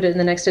had to put it in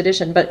the next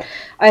edition. But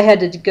I had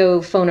to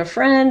go phone a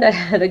friend. I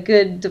had a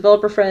good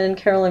developer friend,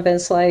 Carolyn Van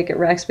Slyke at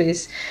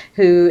Rackspace,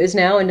 who is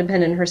now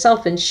independent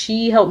herself, and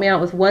she helped me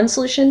out with one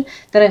solution.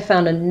 Then I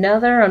found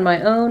another on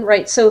my own,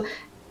 right? So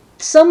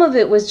some of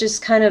it was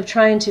just kind of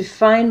trying to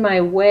find my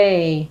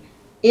way.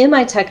 Am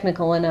I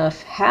technical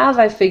enough? Have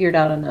I figured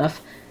out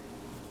enough?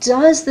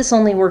 Does this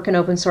only work in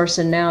open source?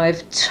 And now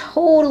I've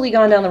totally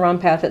gone down the wrong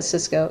path at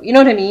Cisco. You know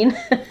what I mean?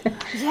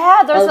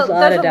 Yeah, there's a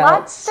lot of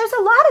doubts. There's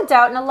a lot of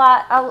doubt and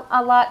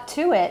a lot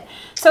to it.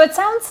 So it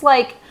sounds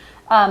like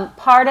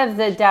part of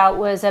the doubt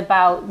was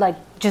about like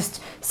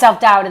just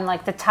self-doubt and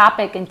like the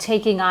topic and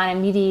taking on a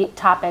meaty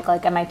topic,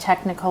 like am I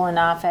technical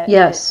enough,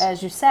 yes,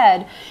 as you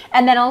said.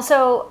 And then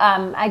also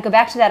I go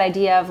back to that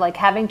idea of like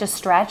having to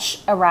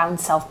stretch around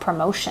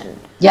self-promotion.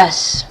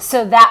 Yes.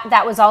 So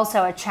that was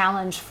also a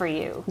challenge for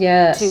you.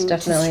 Yes,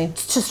 definitely.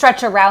 To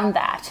stretch around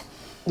that.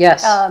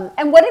 Yes.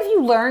 And what have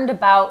you learned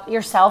about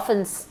yourself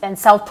and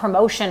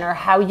self-promotion, or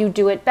how you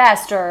do it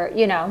best, or,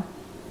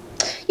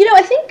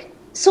 I think,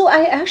 so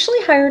I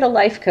actually hired a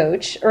life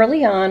coach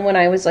early on when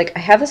I was like, I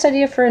have this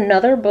idea for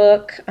another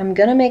book. I'm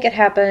going to make it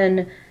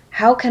happen.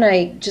 how can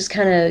I just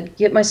kind of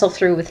get myself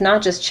through with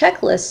not just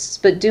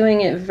checklists, but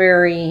doing it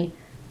very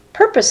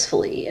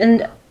purposefully.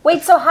 And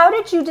Wait, so how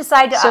did you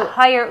decide to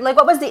hire, like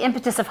what was the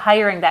impetus of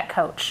hiring that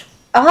coach?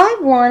 I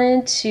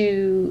wanted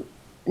to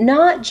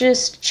not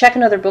just check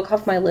another book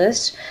off my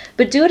list,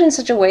 but do it in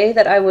such a way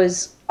that I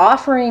was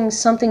offering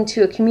something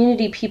to a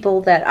community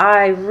people that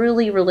I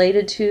really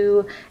related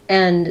to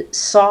and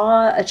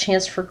saw a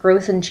chance for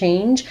growth and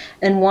change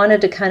and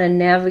wanted to kind of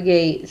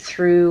navigate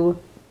through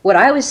what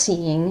I was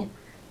seeing.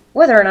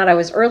 Whether or not I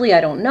was early,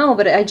 I don't know,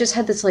 but I just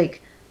had this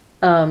like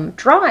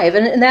drive.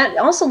 And that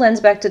also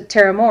lends back to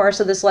Tara Moore.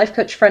 So this life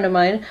coach friend of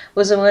mine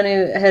was the one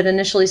who had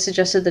initially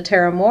suggested the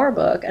Tara Moore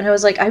book. And I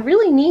was like, I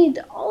really need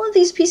all of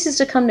these pieces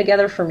to come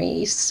together for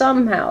me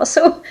somehow.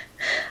 So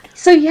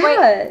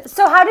yeah. Wait,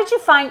 so how did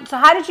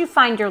you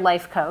find your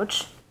life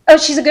coach? Oh,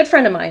 she's a good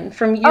friend of mine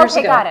from years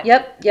ago. Got it.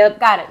 Yep.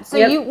 Got it.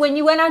 So when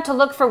you went out to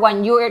look for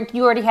one, you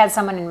already had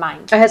someone in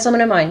mind. I had someone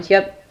in mind.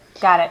 Yep.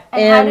 Got it.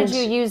 And how did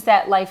you use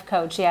that life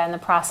coach, in the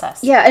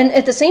process? Yeah, and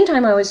at the same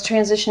time, I was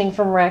transitioning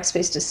from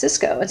Rackspace to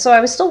Cisco. And so I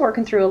was still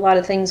working through a lot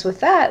of things with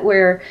that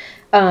where,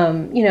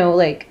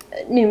 like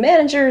new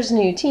managers,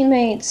 new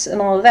teammates,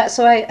 and all of that.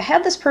 So I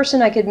had this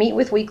person I could meet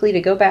with weekly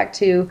to go back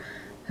to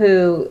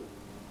who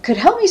could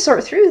help me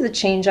sort through the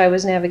change I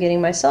was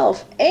navigating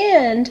myself.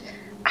 And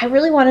I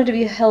really wanted to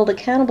be held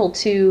accountable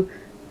to,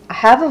 I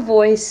have a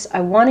voice,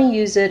 I want to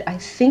use it, I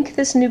think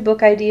this new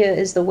book idea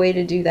is the way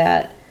to do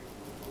that.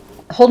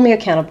 Hold me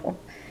accountable.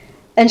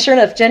 And sure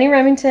enough, Jenny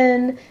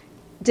Remington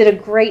did a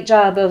great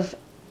job of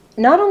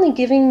not only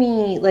giving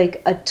me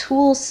like a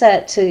tool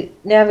set to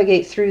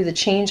navigate through the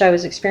change I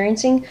was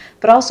experiencing,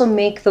 but also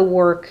make the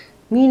work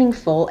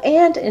meaningful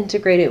and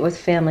integrate it with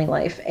family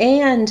life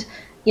and,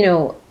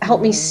 help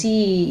me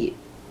see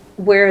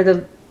where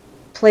the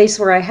place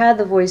where I had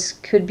the voice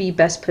could be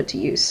best put to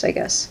use, I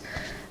guess.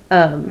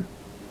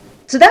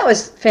 So that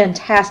was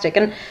fantastic.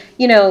 And,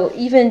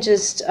 even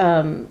just,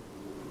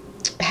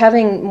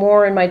 having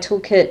more in my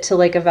toolkit to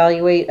like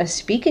evaluate a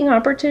speaking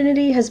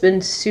opportunity has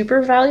been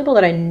super valuable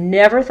that I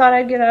never thought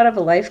I'd get out of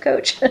a life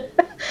coach.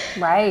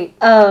 Right.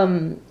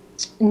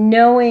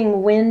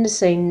 Knowing when to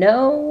say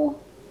no.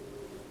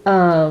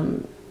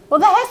 Well,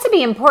 that has to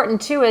be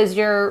important too as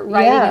you're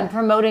writing and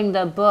promoting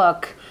the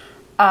book.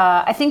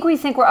 I think we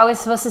think we're always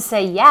supposed to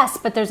say yes,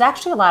 but there's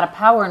actually a lot of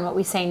power in what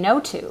we say no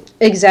to.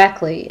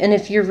 Exactly. And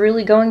if you're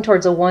really going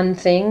towards a one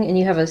thing and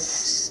you have a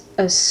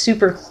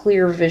super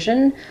clear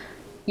vision,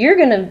 you're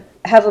going to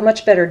have a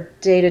much better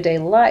day-to-day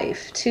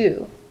life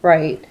too,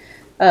 right?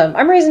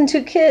 I'm raising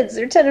 2 kids.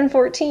 They're 10 and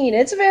 14.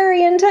 It's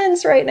very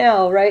intense right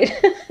now, right?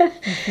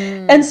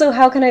 Mm-hmm. And so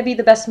how can I be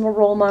the best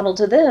role model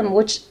to them?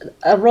 Which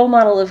a role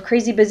model of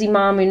crazy busy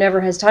mom who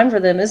never has time for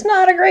them is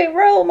not a great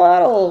role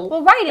model.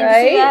 Well, right.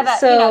 And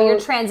so you have you're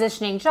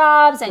transitioning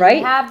jobs and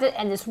you have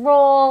this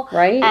role.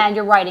 Right. And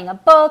you're writing a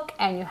book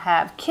and you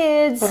have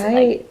kids.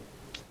 Right.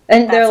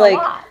 And they're like,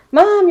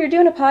 Mom, you're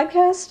doing a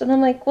podcast? And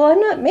I'm like, well, I'm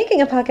not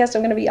making a podcast.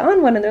 I'm going to be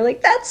on one. And they're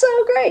like, that's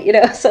so great.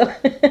 So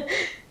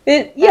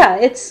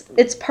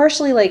it's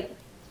partially like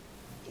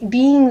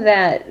being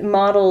that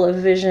model of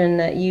vision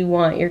that you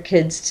want your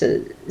kids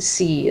to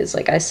see is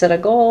like, I set a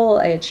goal,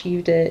 I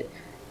achieved it,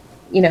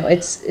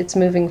 it's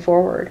moving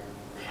forward.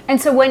 And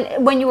so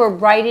when you were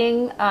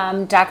writing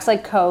Docs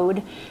Like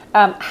Code,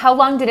 how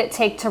long did it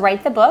take to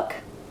write the book?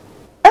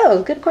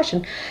 Oh, good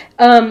question.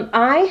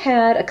 I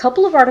had a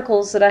couple of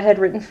articles that I had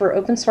written for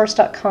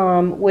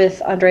opensource.com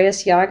with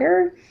Andreas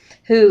Jager,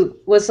 who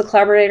was the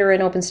collaborator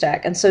in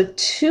OpenStack. And so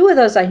 2 of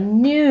those I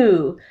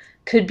knew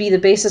could be the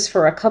basis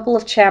for a couple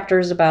of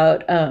chapters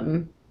about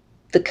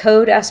the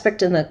code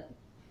aspect and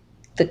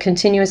the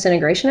continuous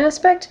integration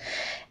aspect.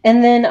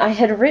 And then I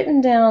had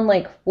written down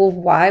like, well,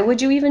 why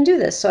would you even do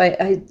this? So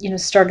I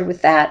started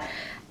with that.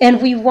 And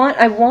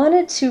I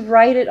wanted to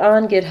write it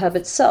on GitHub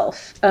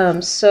itself.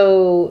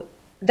 So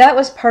that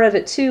was part of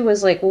it too,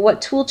 was like, well, what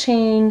tool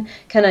chain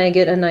can I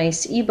get a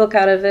nice ebook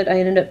out of it? I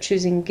ended up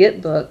choosing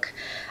Gitbook.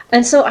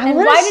 And so I want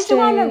to why did you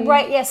want to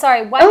write? Yeah,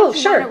 sorry. Why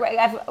did you want to write?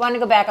 I want to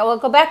go back. I will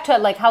go back to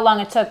like how long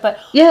it took, but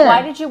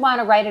why did you want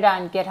to write it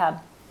on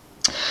GitHub?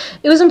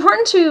 It was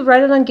important to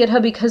write it on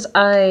GitHub because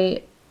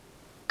I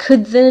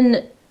could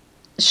then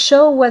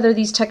show whether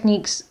these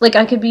techniques, like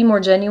I could be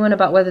more genuine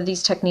about whether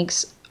these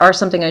techniques are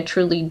something I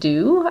truly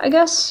do, I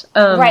guess.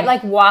 Right,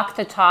 like walk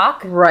the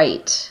talk?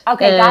 Right.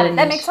 Okay, got it.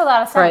 That makes a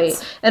lot of sense.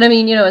 Right. And I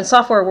mean, in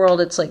software world,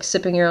 it's like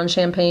sipping your own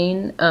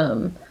champgne.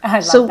 I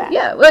love that.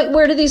 Yeah, like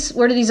where do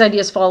these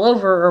ideas fall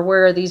over, or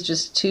where are these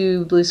just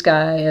too blue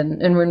sky,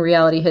 and when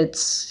reality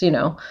hits,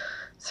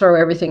 throw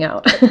everything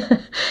out.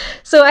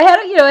 So I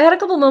had a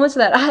couple moments of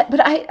that.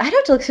 But I'd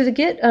have to look through the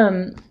Git.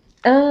 And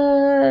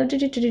the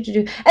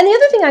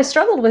other thing I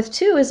struggled with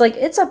too is like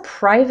it's a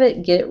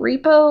private Git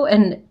repo,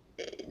 and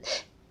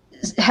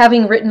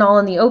having written all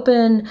in the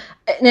open,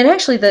 and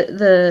actually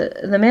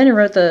the man who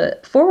wrote the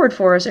foreword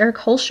for us, Eric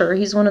Holscher,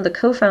 he's one of the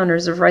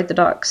co-founders of Write the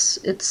Docs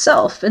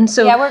itself, and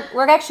so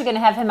we're actually going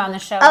to have him on the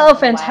show. Oh,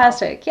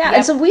 fantastic! Yeah, yep.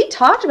 And so we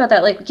talked about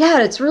that, like,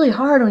 it's really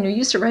hard when you're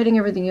used to writing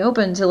everything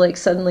open to like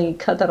suddenly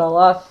cut that all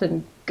off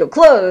and go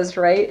closed,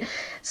 right?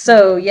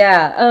 So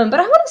yeah, but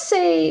I want to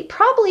say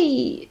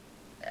probably,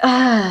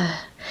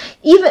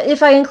 even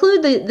if I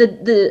include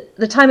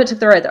the time it took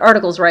to write the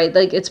articles, right?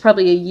 Like it's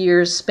probably a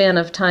year's span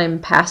of time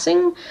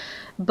passing,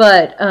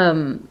 but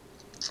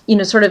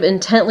sort of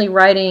intently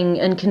writing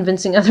and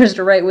convincing others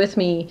to write with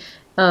me,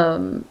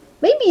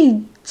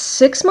 maybe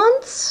 6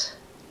 months.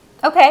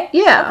 Okay.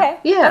 Yeah. Okay.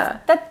 Yeah.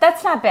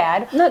 That's not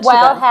bad. Not too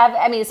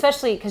bad.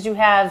 Especially because you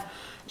have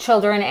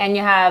children and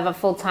you have a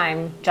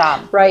full-time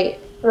job. Right.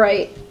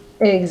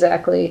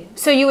 Exactly.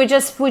 So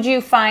would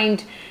you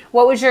find,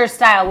 what was your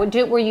style?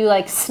 Were you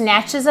like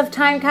snatches of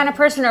time kind of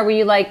person, or were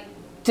you like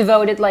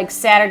devoted, like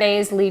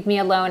Saturdays, leave me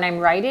alone, I'm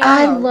writing?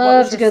 I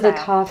love to go to the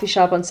coffee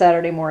shop on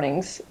Saturday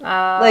mornings.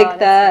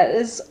 That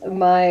is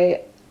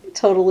my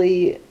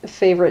totally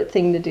favorite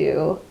thing to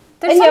do.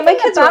 There's something my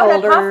kids about are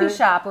older. A coffee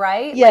shop,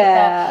 right?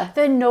 Yeah. Like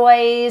the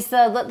noise,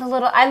 the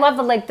little, I love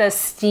the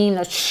steam,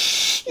 the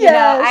shh, you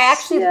know. I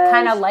actually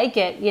kind of like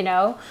it, you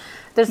know.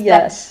 There's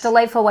that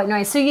delightful white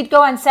noise. So you'd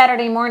go on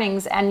Saturday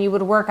mornings and you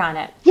would work on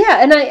it.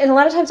 Yeah, and a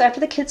lot of times after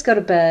the kids go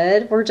to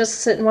bed, we're just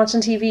sitting watching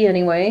TV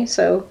anyway.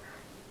 So,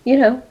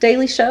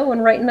 daily show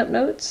and writing up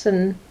notes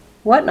and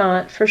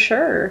whatnot for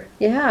sure.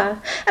 Yeah.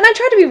 And I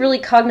try to be really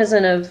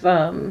cognizant of,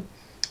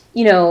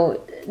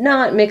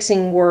 not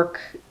mixing work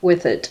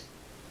with it.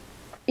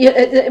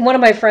 One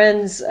of my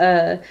friends,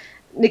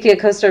 Nikki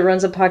Acosta,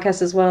 runs a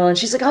podcast as well, and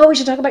she's like, "Oh, we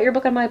should talk about your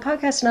book on my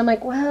podcast." And I'm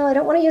like, "Well, I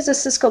don't want to use a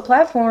Cisco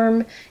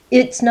platform.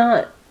 It's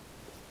not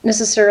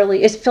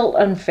necessarily. It felt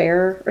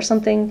unfair or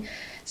something."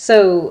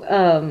 So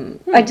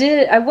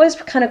I was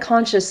kind of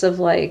conscious of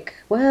like,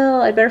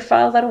 well, I better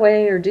file that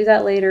away or do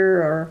that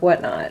later or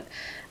whatnot.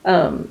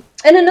 And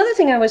another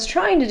thing I was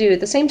trying to do at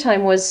the same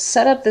time was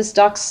set up this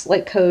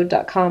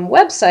docslikeCode.com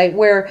website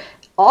where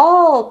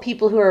all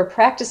people who are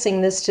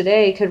practicing this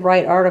today could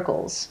write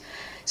articles.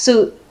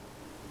 So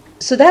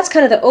that's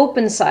kind of the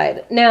open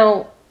side.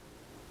 Now,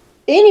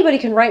 anybody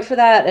can write for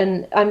that,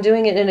 and I'm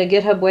doing it in a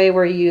GitHub way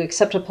where you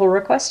accept a pull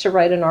request to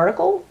write an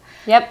article.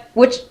 Yep.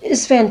 Which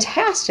is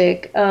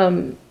fantastic.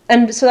 And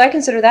so I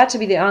consider that to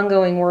be the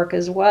ongoing work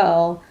as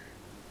well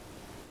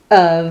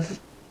of,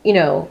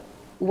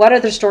 what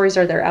other stories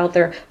are there out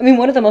there? I mean,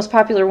 one of the most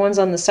popular ones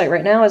on the site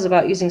right now is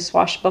about using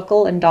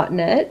Swashbuckle and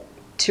 .NET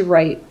to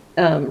write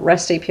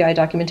REST API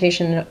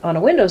documentation on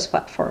a Windows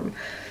platform.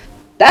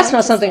 That's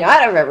not something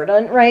I'd have ever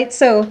done, right?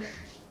 So,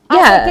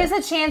 yeah. It gives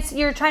a chance,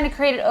 you're trying to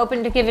create it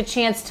open to give a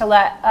chance to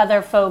let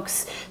other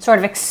folks sort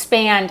of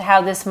expand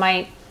how this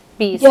might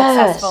be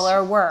successful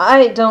or work.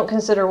 I don't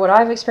consider what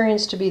I've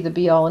experienced to be the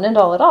be-all and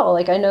end-all at all.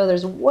 Like, I know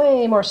there's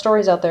way more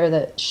stories out there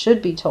that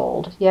should be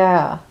told.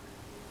 Yeah.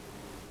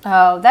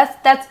 Oh,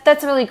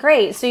 that's really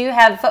great. So you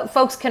have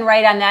folks can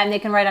write on that, and they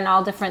can write on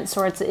all different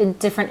sorts in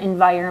different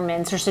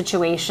environments or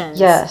situations.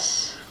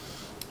 Yes.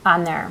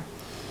 On there.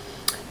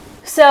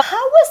 So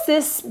how was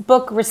this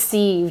book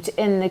received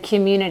in the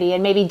community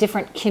and maybe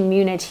different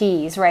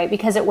communities, right?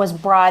 Because it was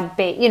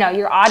broad-based,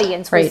 your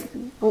audience was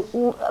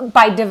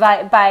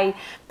by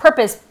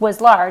purpose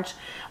was large.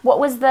 What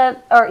was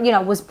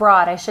was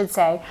broad, I should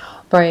say.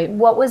 Right.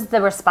 What was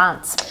the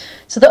response?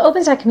 So the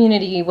OpenStack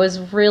community was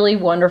really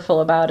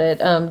wonderful about it.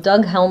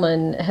 Doug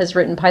Hellman has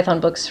written Python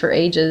books for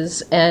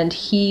ages, and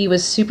he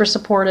was super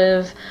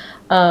supportive.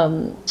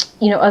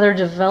 Other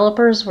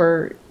developers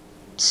were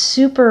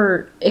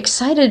super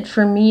excited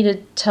for me to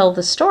tell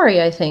the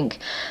story, I think.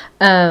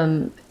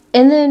 And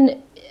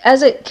then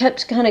as it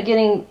kept kind of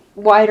getting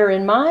wider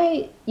in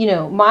my,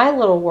 my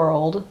little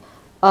world,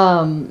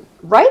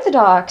 Write the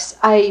Docs,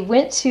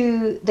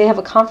 they have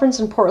a conference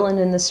in Portland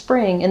in the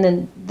spring, and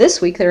then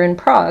this week they're in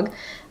Prague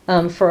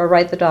for a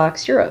Write the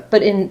Docs Europe.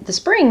 But in the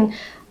spring,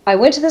 I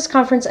went to this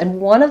conference,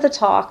 and one of the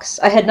talks,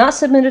 I had not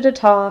submitted a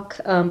talk,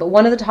 but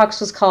one of the talks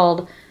was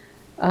called,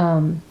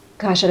 I'd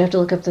have to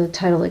look up the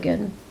title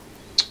again.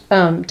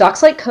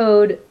 Docs Like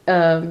Code,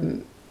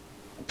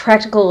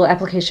 Practical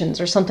Applications,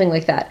 or something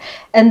like that.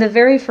 And the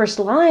very first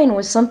line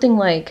was something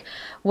like,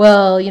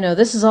 well,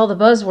 this is all the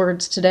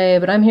buzzwords today,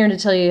 but I'm here to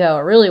tell you how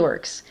it really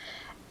works.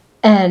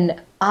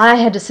 And I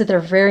had to sit there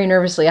very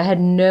nervously. I had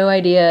no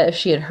idea if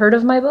she had heard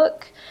of my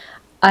book.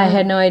 I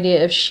had no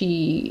idea if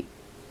she,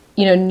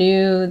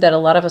 knew that a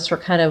lot of us were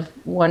kind of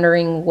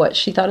wondering what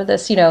she thought of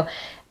this,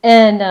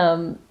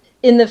 And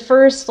in the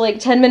first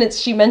 10 minutes,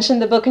 she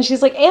mentioned the book, and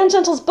she's like, Anne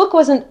Gentle's book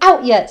wasn't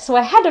out yet, so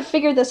I had to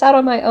figure this out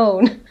on my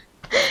own.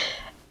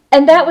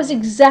 And that was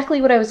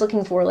exactly what I was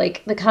looking for,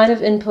 the kind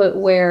of input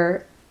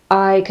where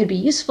I could be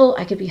useful,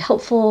 I could be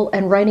helpful,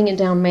 and writing it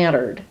down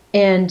mattered.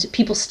 And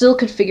people still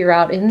could figure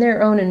out in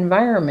their own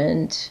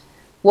environment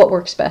what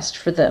works best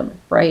for them,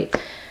 right?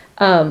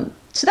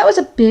 So that was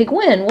a big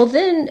win. Well,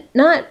 then,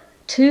 not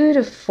 2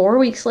 to 4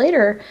 weeks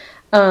later,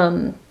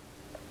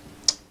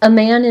 a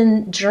man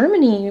in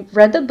Germany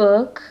read the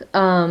book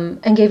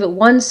and gave it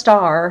 1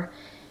 star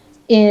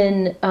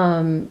in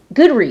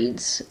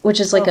Goodreads, which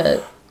is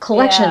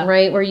collection, Yeah.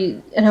 right? Where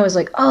and I was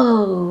like,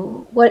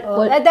 oh, what,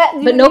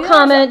 that- but no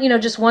comment,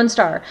 just 1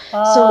 star.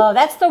 Oh,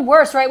 that's the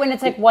worst, right? When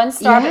it's like 1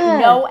 star, Yeah. but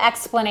no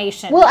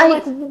explanation. Well, I'm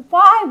like,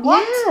 why?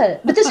 What? Yeah,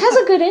 but this has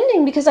a good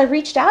ending because I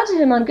reached out to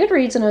him on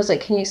Goodreads and I was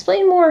like, can you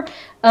explain more?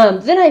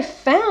 Then I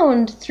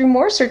found through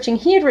more searching,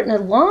 he had written a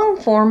long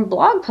form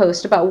blog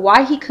post about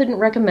why he couldn't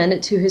recommend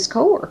it to his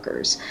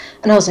coworkers.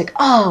 And I was like,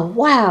 oh,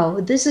 wow,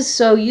 this is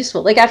so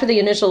useful. Like after the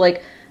initial,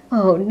 like,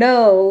 oh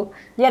no.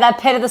 Yeah, that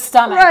pit of the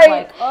stomach. Right.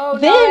 Like, oh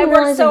Then no, I worked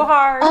realizing, so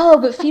hard. oh,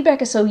 but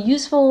feedback is so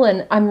useful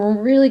and I'm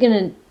really going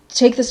to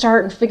take this to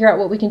heart and figure out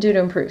what we can do to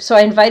improve. So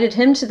I invited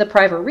him to the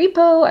private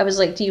repo. I was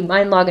like, do you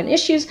mind logging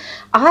issues?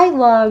 I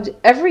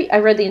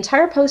read the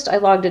entire post. I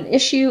logged an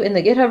issue in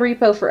the GitHub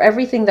repo for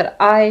everything that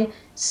I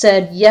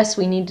said, yes,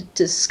 we need to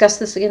discuss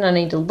this again. I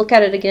need to look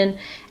at it again.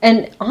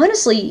 And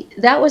honestly,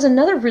 that was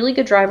another really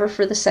good driver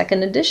for the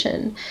 2nd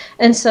edition.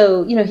 And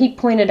so, he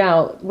pointed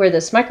out where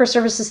this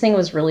microservices thing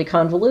was really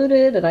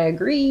convoluted, and I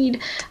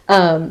agreed.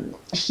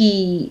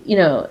 He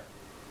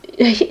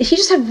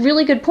just had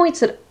really good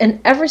points and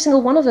every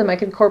single one of them I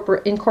could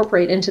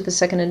incorporate into the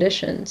 2nd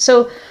edition.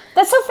 So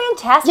that's so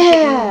fantastic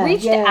that you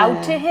reached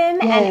out to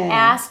him and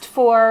asked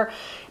for,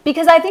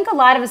 because I think a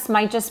lot of us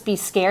might just be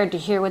scared to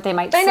hear what they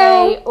might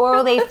say,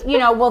 or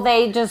will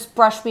they just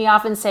brush me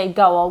off and say,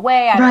 go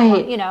away. I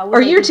don't want,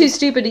 or you're too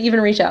stupid to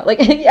even reach out. Like,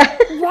 yeah.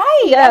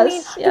 Right.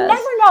 Yes, you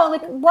never know.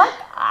 Like, what?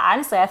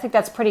 Honestly, I think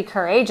that's pretty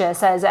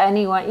courageous as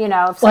anyone,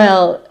 if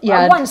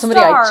somebody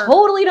I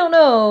totally don't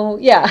know.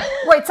 Yeah.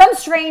 Right. Some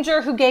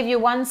stranger who gave you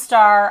 1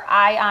 star,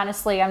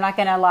 I'm not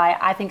going to lie,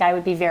 I think I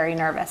would be very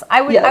nervous.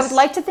 I would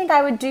like to think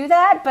I would do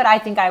that, but I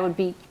think I would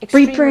be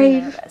extremely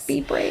nervous.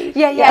 Be brave.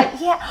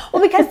 Yeah.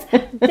 Well, because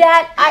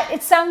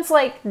it sounds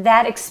like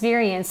that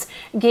experience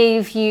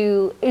gave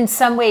you, in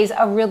some ways,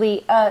 a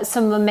really,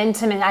 some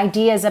momentum and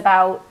ideas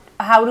about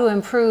how to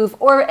improve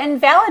and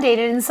validate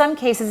it. In some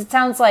cases, it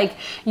sounds like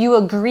you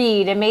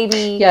agreed and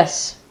maybe...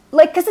 Yes.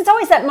 Like, because it's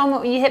always that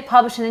moment when you hit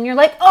publish and then you're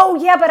like,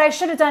 oh, yeah, but I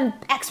should have done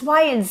X,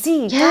 Y, and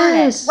Z.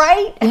 Yes. Darn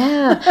it, right?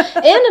 Yeah.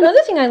 And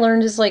another thing I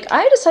learned is,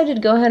 I decided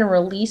to go ahead and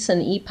release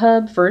an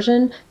EPUB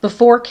version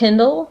before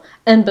Kindle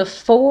and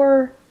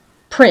before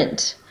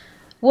print.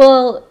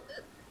 Well,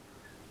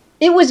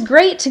 it was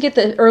great to get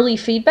the early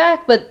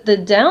feedback, but the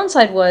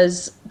downside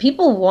was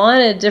people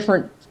wanted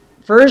different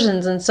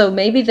versions, and so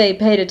maybe they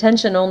paid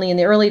attention only in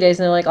the early days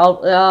and they're like,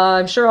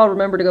 I'm sure I'll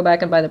remember to go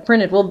back and buy the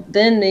printed. Well,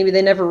 then maybe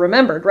they never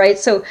remembered, right?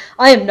 So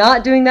I am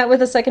not doing that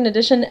with a 2nd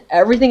edition.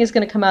 Everything is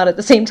going to come out at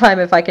the same time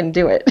if I can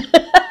do it.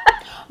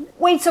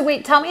 Wait,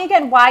 tell me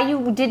again why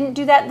you didn't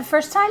do that the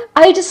first time?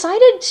 I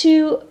decided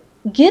to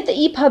get the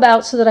EPUB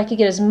out so that I could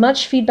get as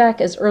much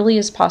feedback as early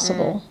as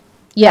possible.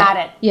 Yeah. Got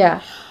it.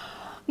 Yeah.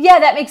 Yeah,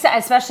 that makes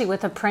sense, especially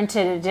with a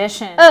printed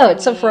edition. Oh,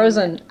 it's so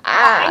frozen.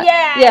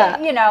 Yeah.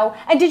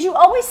 And did you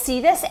always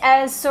see this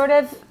as sort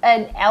of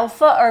an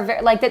alpha,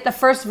 or like that the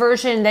first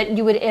version that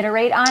you would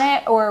iterate on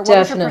it, or what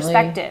was your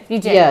perspective? You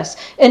did. Yes,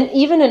 and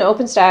even in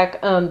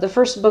OpenStack, the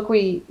first book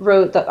we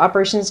wrote, the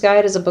Operations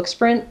Guide, as a book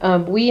sprint,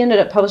 we ended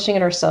up publishing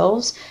it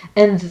ourselves,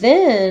 and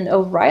then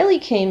O'Reilly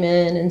came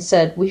in and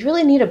said, we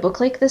really need a book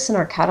like this in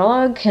our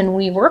catalog. Can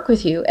we work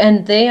with you?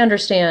 And they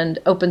understand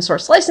open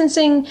source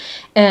licensing,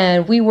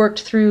 and we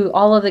worked through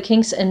all of the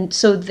kinks, and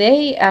so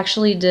they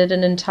actually did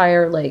an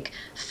entire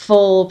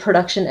full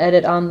production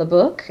edit on the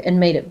book and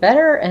made it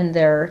better, and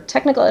their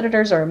technical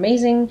editors are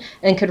amazing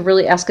and could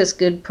really ask us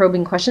good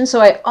probing questions. So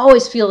I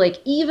always feel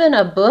like even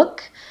a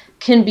book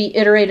can be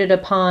iterated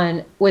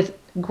upon with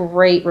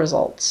great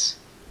results.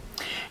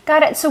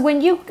 Got it. So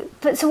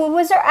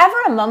was there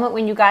ever a moment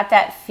when you got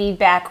that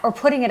feedback or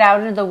putting it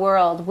out into the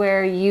world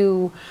where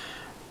you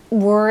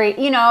worry,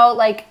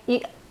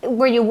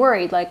 were you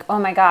worried, like, oh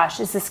my gosh,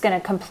 is this going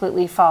to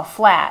completely fall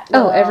flat?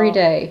 Oh, every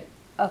day.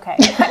 Okay.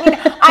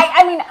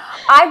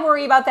 I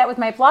worry about that with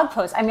my blog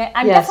posts. I'm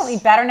definitely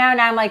better now.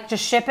 Now I'm like,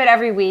 just ship it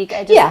every week.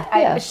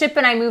 I ship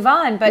and I move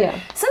on. But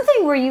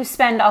something where you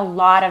spend a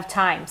lot of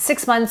time,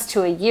 6 months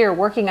to a year,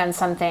 working on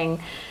something.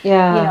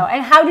 Yeah.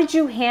 And how did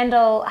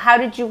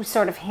you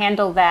sort of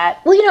handle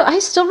that? Well, I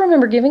still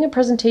remember giving a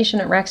presentation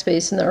at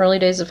Rackspace in the early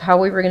days of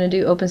how we were going to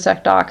do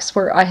OpenStack docs,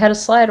 where I had a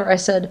slide where I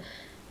said,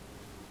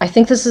 I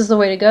think this is the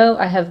way to go.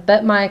 I have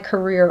bet my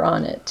career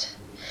on it.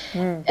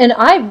 And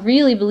I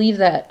really believe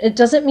that. It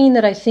doesn't mean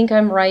that I think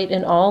I'm right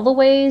in all the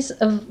ways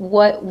of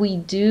what we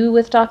do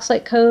with docs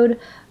like code,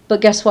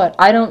 but guess what?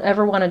 I don't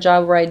ever want a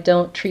job where I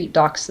don't treat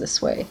docs this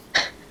way.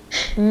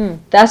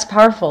 That's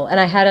powerful.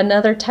 And I had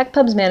another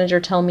TechPubs manager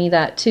tell me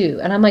that too.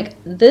 And I'm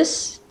like,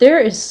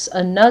 there is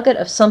a nugget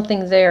of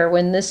something there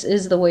when this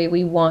is the way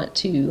we want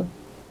to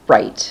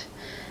write.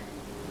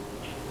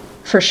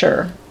 For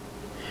sure.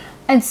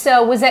 And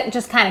so was it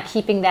just kind of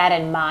keeping that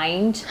in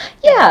mind?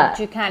 Yeah.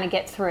 Did you kind of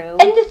get through? And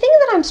the thing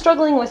that I'm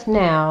struggling with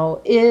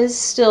now is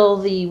still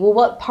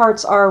what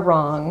parts are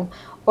wrong?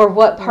 or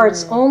what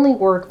parts only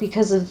work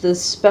because of the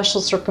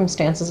special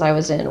circumstances I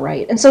was in,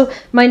 right? And so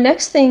my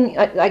next thing,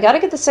 I got to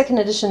get the second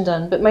edition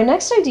done, but my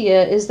next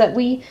idea is that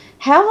we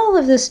have all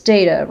of this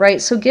data,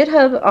 right? So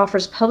GitHub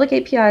offers public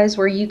APIs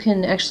where you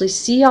can actually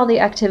see all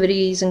the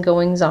activities and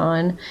goings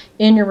on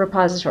in your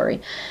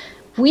repository.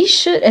 We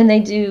should, and they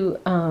do,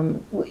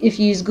 if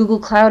you use Google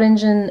Cloud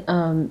Engine,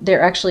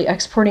 they're actually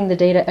exporting the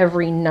data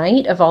every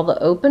night of all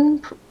the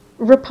open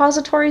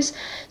repositories.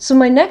 So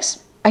my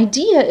next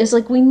idea is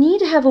like, we need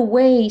to have a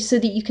way so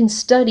that you can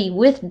study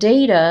with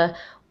data.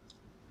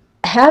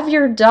 Have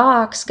your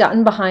docs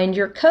gotten behind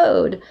your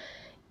code?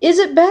 Is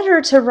it better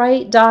to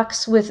write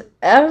docs with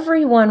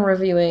everyone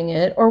reviewing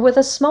it or with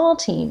a small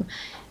team?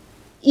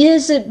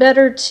 Is it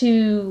better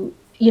to,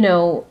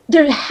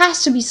 there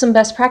has to be some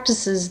best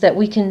practices that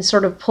we can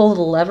sort of pull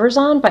the levers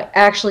on by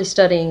actually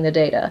studying the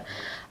data.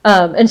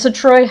 And so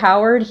Troy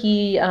Howard,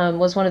 he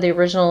was one of the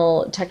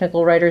original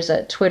technical writers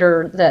at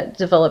Twitter that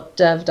developed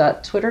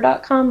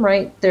dev.twitter.com,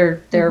 right?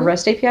 Their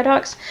REST API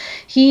docs.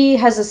 He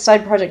has a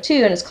side project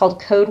too, and it's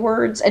called Code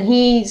Words, and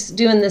he's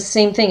doing the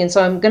same thing. And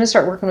so I'm going to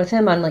start working with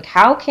him on like,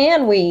 how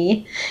can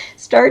we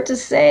start to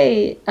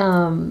say,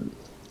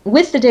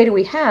 with the data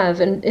we have,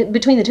 and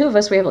between the two of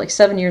us, we have like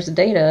 7 years of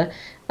data,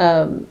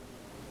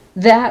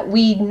 that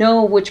we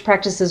know which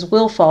practices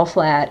will fall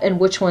flat and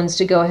which ones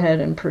to go ahead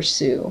and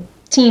pursue.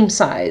 Team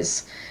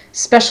size,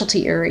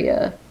 specialty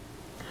area,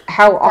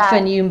 how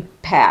often you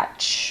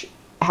patch,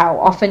 how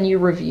often you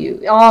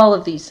review, all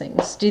of these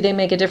things. Do they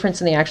make a difference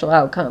in the actual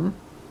outcome?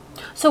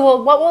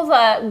 So, what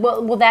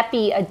will that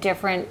be? A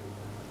different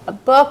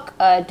book,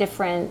 a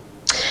different?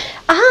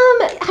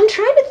 I'm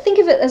trying to think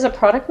of it as a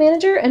product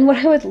manager, and what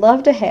I would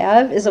love to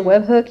have is a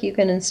webhook you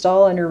can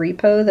install on your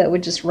repo that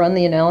would just run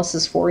the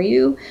analysis for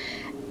you.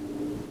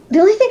 The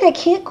only thing I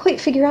can't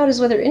quite figure out is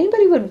whether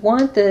anybody would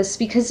want this,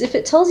 because if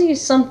it tells you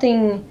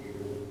something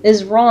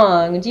is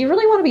wrong, do you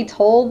really want to be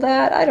told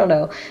that? I don't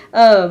know.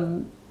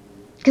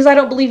 Because I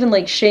don't believe in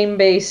like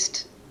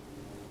shame-based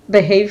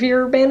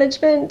behavior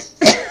management.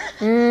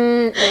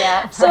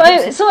 Yeah. So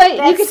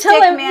you could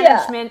tell I'm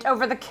management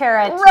over the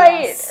carrot.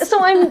 Right. Yes.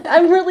 So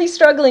I'm really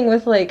struggling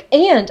with like,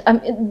 and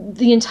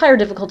the entire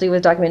difficulty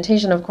with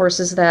documentation, of course,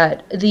 is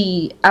that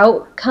the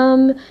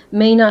outcome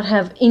may not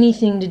have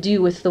anything to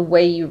do with the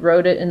way you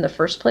wrote it in the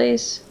first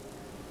place.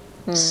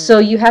 So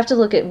you have to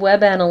look at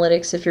web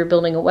analytics if you're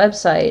building a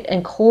website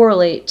and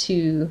correlate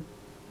to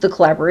the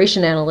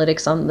collaboration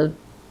analytics on the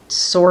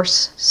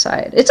source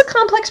side. It's a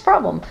complex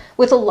problem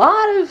with a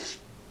lot of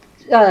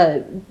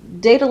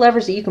data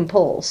levers that you can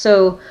pull.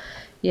 So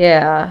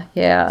yeah.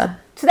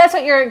 So that's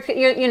what you're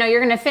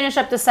going to finish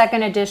up the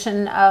second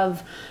edition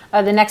of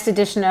the next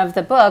edition of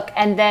the book,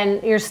 and then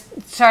you're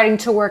starting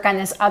to work on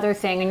this other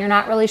thing, and you're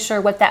not really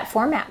sure what that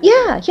format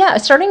is. Yeah.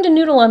 Starting to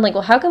noodle on like,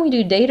 well, how can we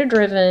do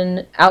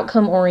data-driven,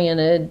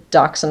 outcome-oriented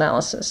docs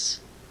analysis?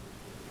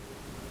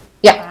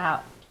 Yeah.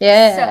 Wow.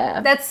 Yeah.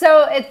 So that's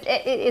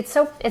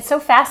it's so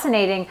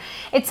fascinating.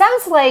 It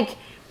sounds like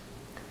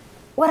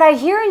what I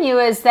hear in you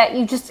is that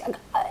you just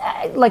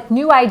like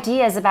new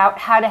ideas about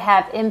how to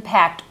have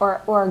impact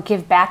or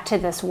give back to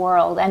this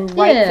world and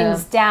write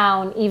things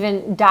down,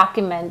 even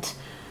document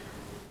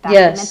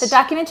the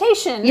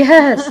documentation.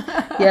 Yes.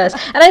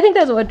 And I think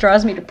that's what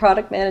draws me to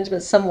product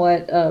management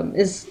somewhat,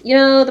 is,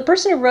 the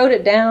person who wrote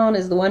it down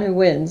is the one who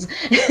wins.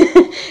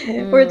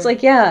 Where it's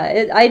like,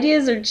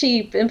 ideas are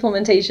cheap,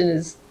 implementation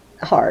is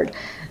hard.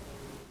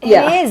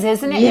 It is,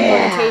 isn't it?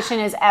 Yeah. Implementation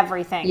is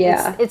everything.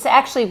 Yeah. It's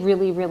actually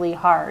really, really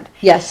hard.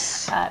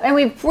 Yes. And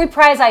we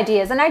prize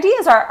ideas, and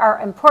ideas are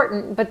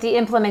important, but the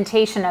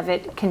implementation of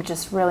it can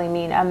just really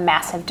mean a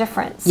massive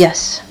difference.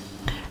 Yes.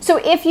 So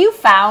if you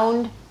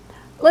found,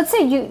 let's say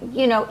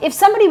if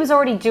somebody was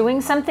already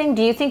doing something,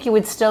 do you think you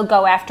would still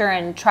go after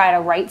and try to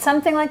write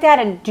something like that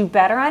and do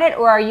better on it?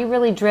 Or are you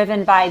really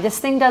driven by this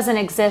thing doesn't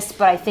exist,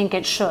 but I think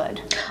it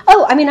should?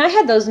 Oh, I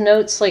had those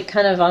notes like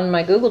kind of on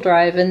my Google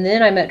Drive, and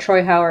then I met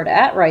Troy Howard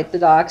at Write the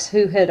Docs,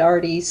 who had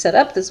already set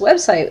up this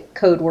website,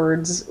 Code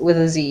Words with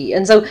a Z.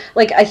 And so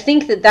like, I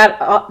think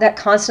that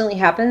constantly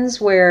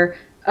happens where,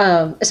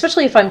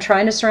 especially if I'm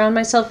trying to surround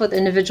myself with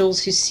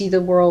individuals who see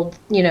the world,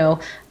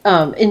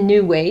 in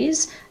new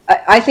ways,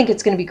 I think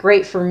it's going to be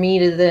great for me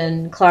to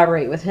then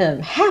collaborate with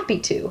him. Happy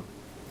to.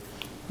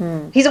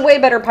 He's a way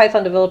better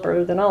Python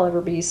developer than I'll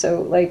ever be,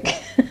 so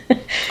like,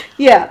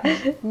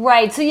 yeah.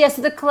 Right, so yes,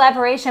 the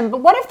collaboration,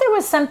 but what if there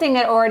was something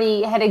that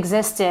already had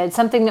existed,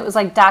 something that was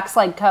like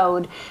docs-like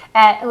code,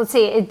 let's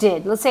say it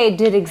did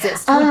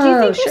exist. Do you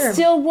think you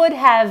still would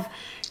have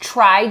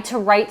tried to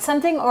write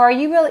something, or are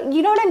you really,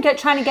 you know what I'm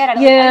trying to get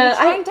at? Yeah,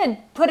 are you trying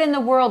to put in the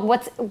world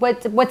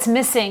what's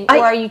missing, or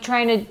are you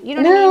trying to, what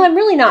I mean? No, I'm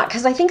really not,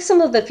 because I think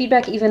some of the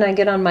feedback even I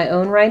get on my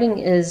own writing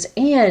is,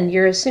 Anne,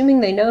 you're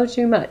assuming they know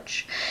too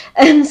much.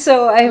 And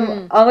so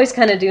I'm always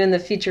kind of doing the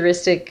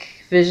futuristic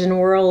vision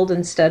world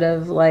instead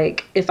of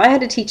like, if I had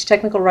to teach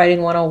technical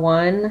writing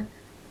 101,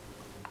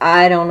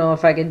 I don't know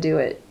if I could do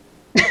it.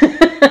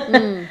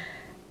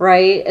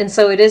 Right? And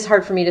so it is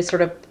hard for me to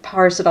sort of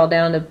parse it all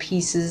down to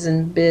pieces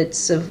and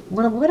bits of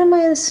what am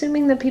I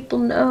assuming that people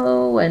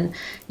know? And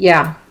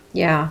yeah,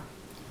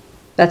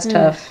 that's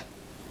tough.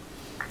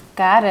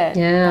 Got it.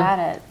 Yeah. Got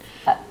it.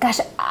 Gosh,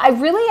 I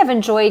really have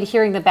enjoyed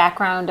hearing the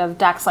background of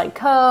Docs Like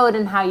Code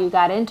and how you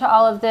got into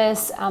all of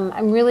this.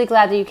 I'm really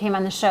glad that you came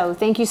on the show.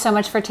 Thank you so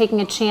much for taking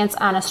a chance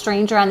on a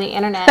stranger on the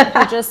internet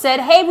who just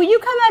said, hey, will you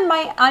come on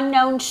my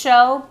unknown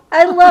show?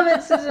 I love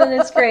it, Susan.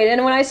 It's great.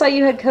 And when I saw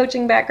you had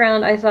coaching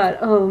background, I thought,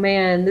 oh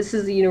man, this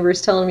is the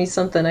universe telling me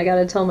something. I got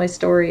to tell my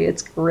story.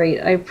 It's great.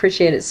 I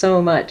appreciate it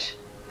so much.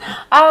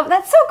 Oh,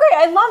 that's so great.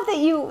 I love that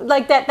you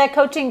like that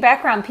coaching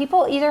background.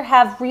 People either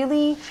have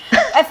really,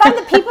 I find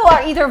that people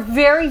are either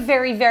very,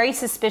 very, very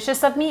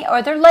suspicious of me,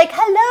 or they're like,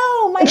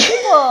 hello, my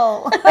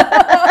people.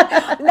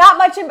 Not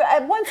much,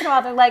 once in a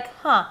while they're like,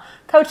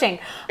 coaching.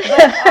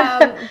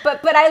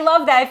 But I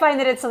love that. I find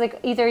that it's like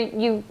either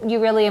you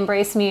really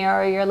embrace me,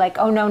 or you're like,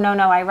 oh, no,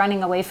 I'm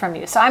running away from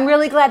you. So I'm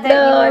really glad that you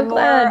are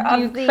more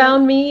of you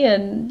found me,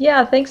 and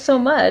yeah, thanks so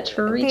much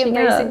for reaching out. The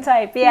embracing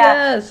type.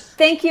 Yeah. Yes.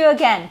 Thank you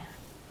again.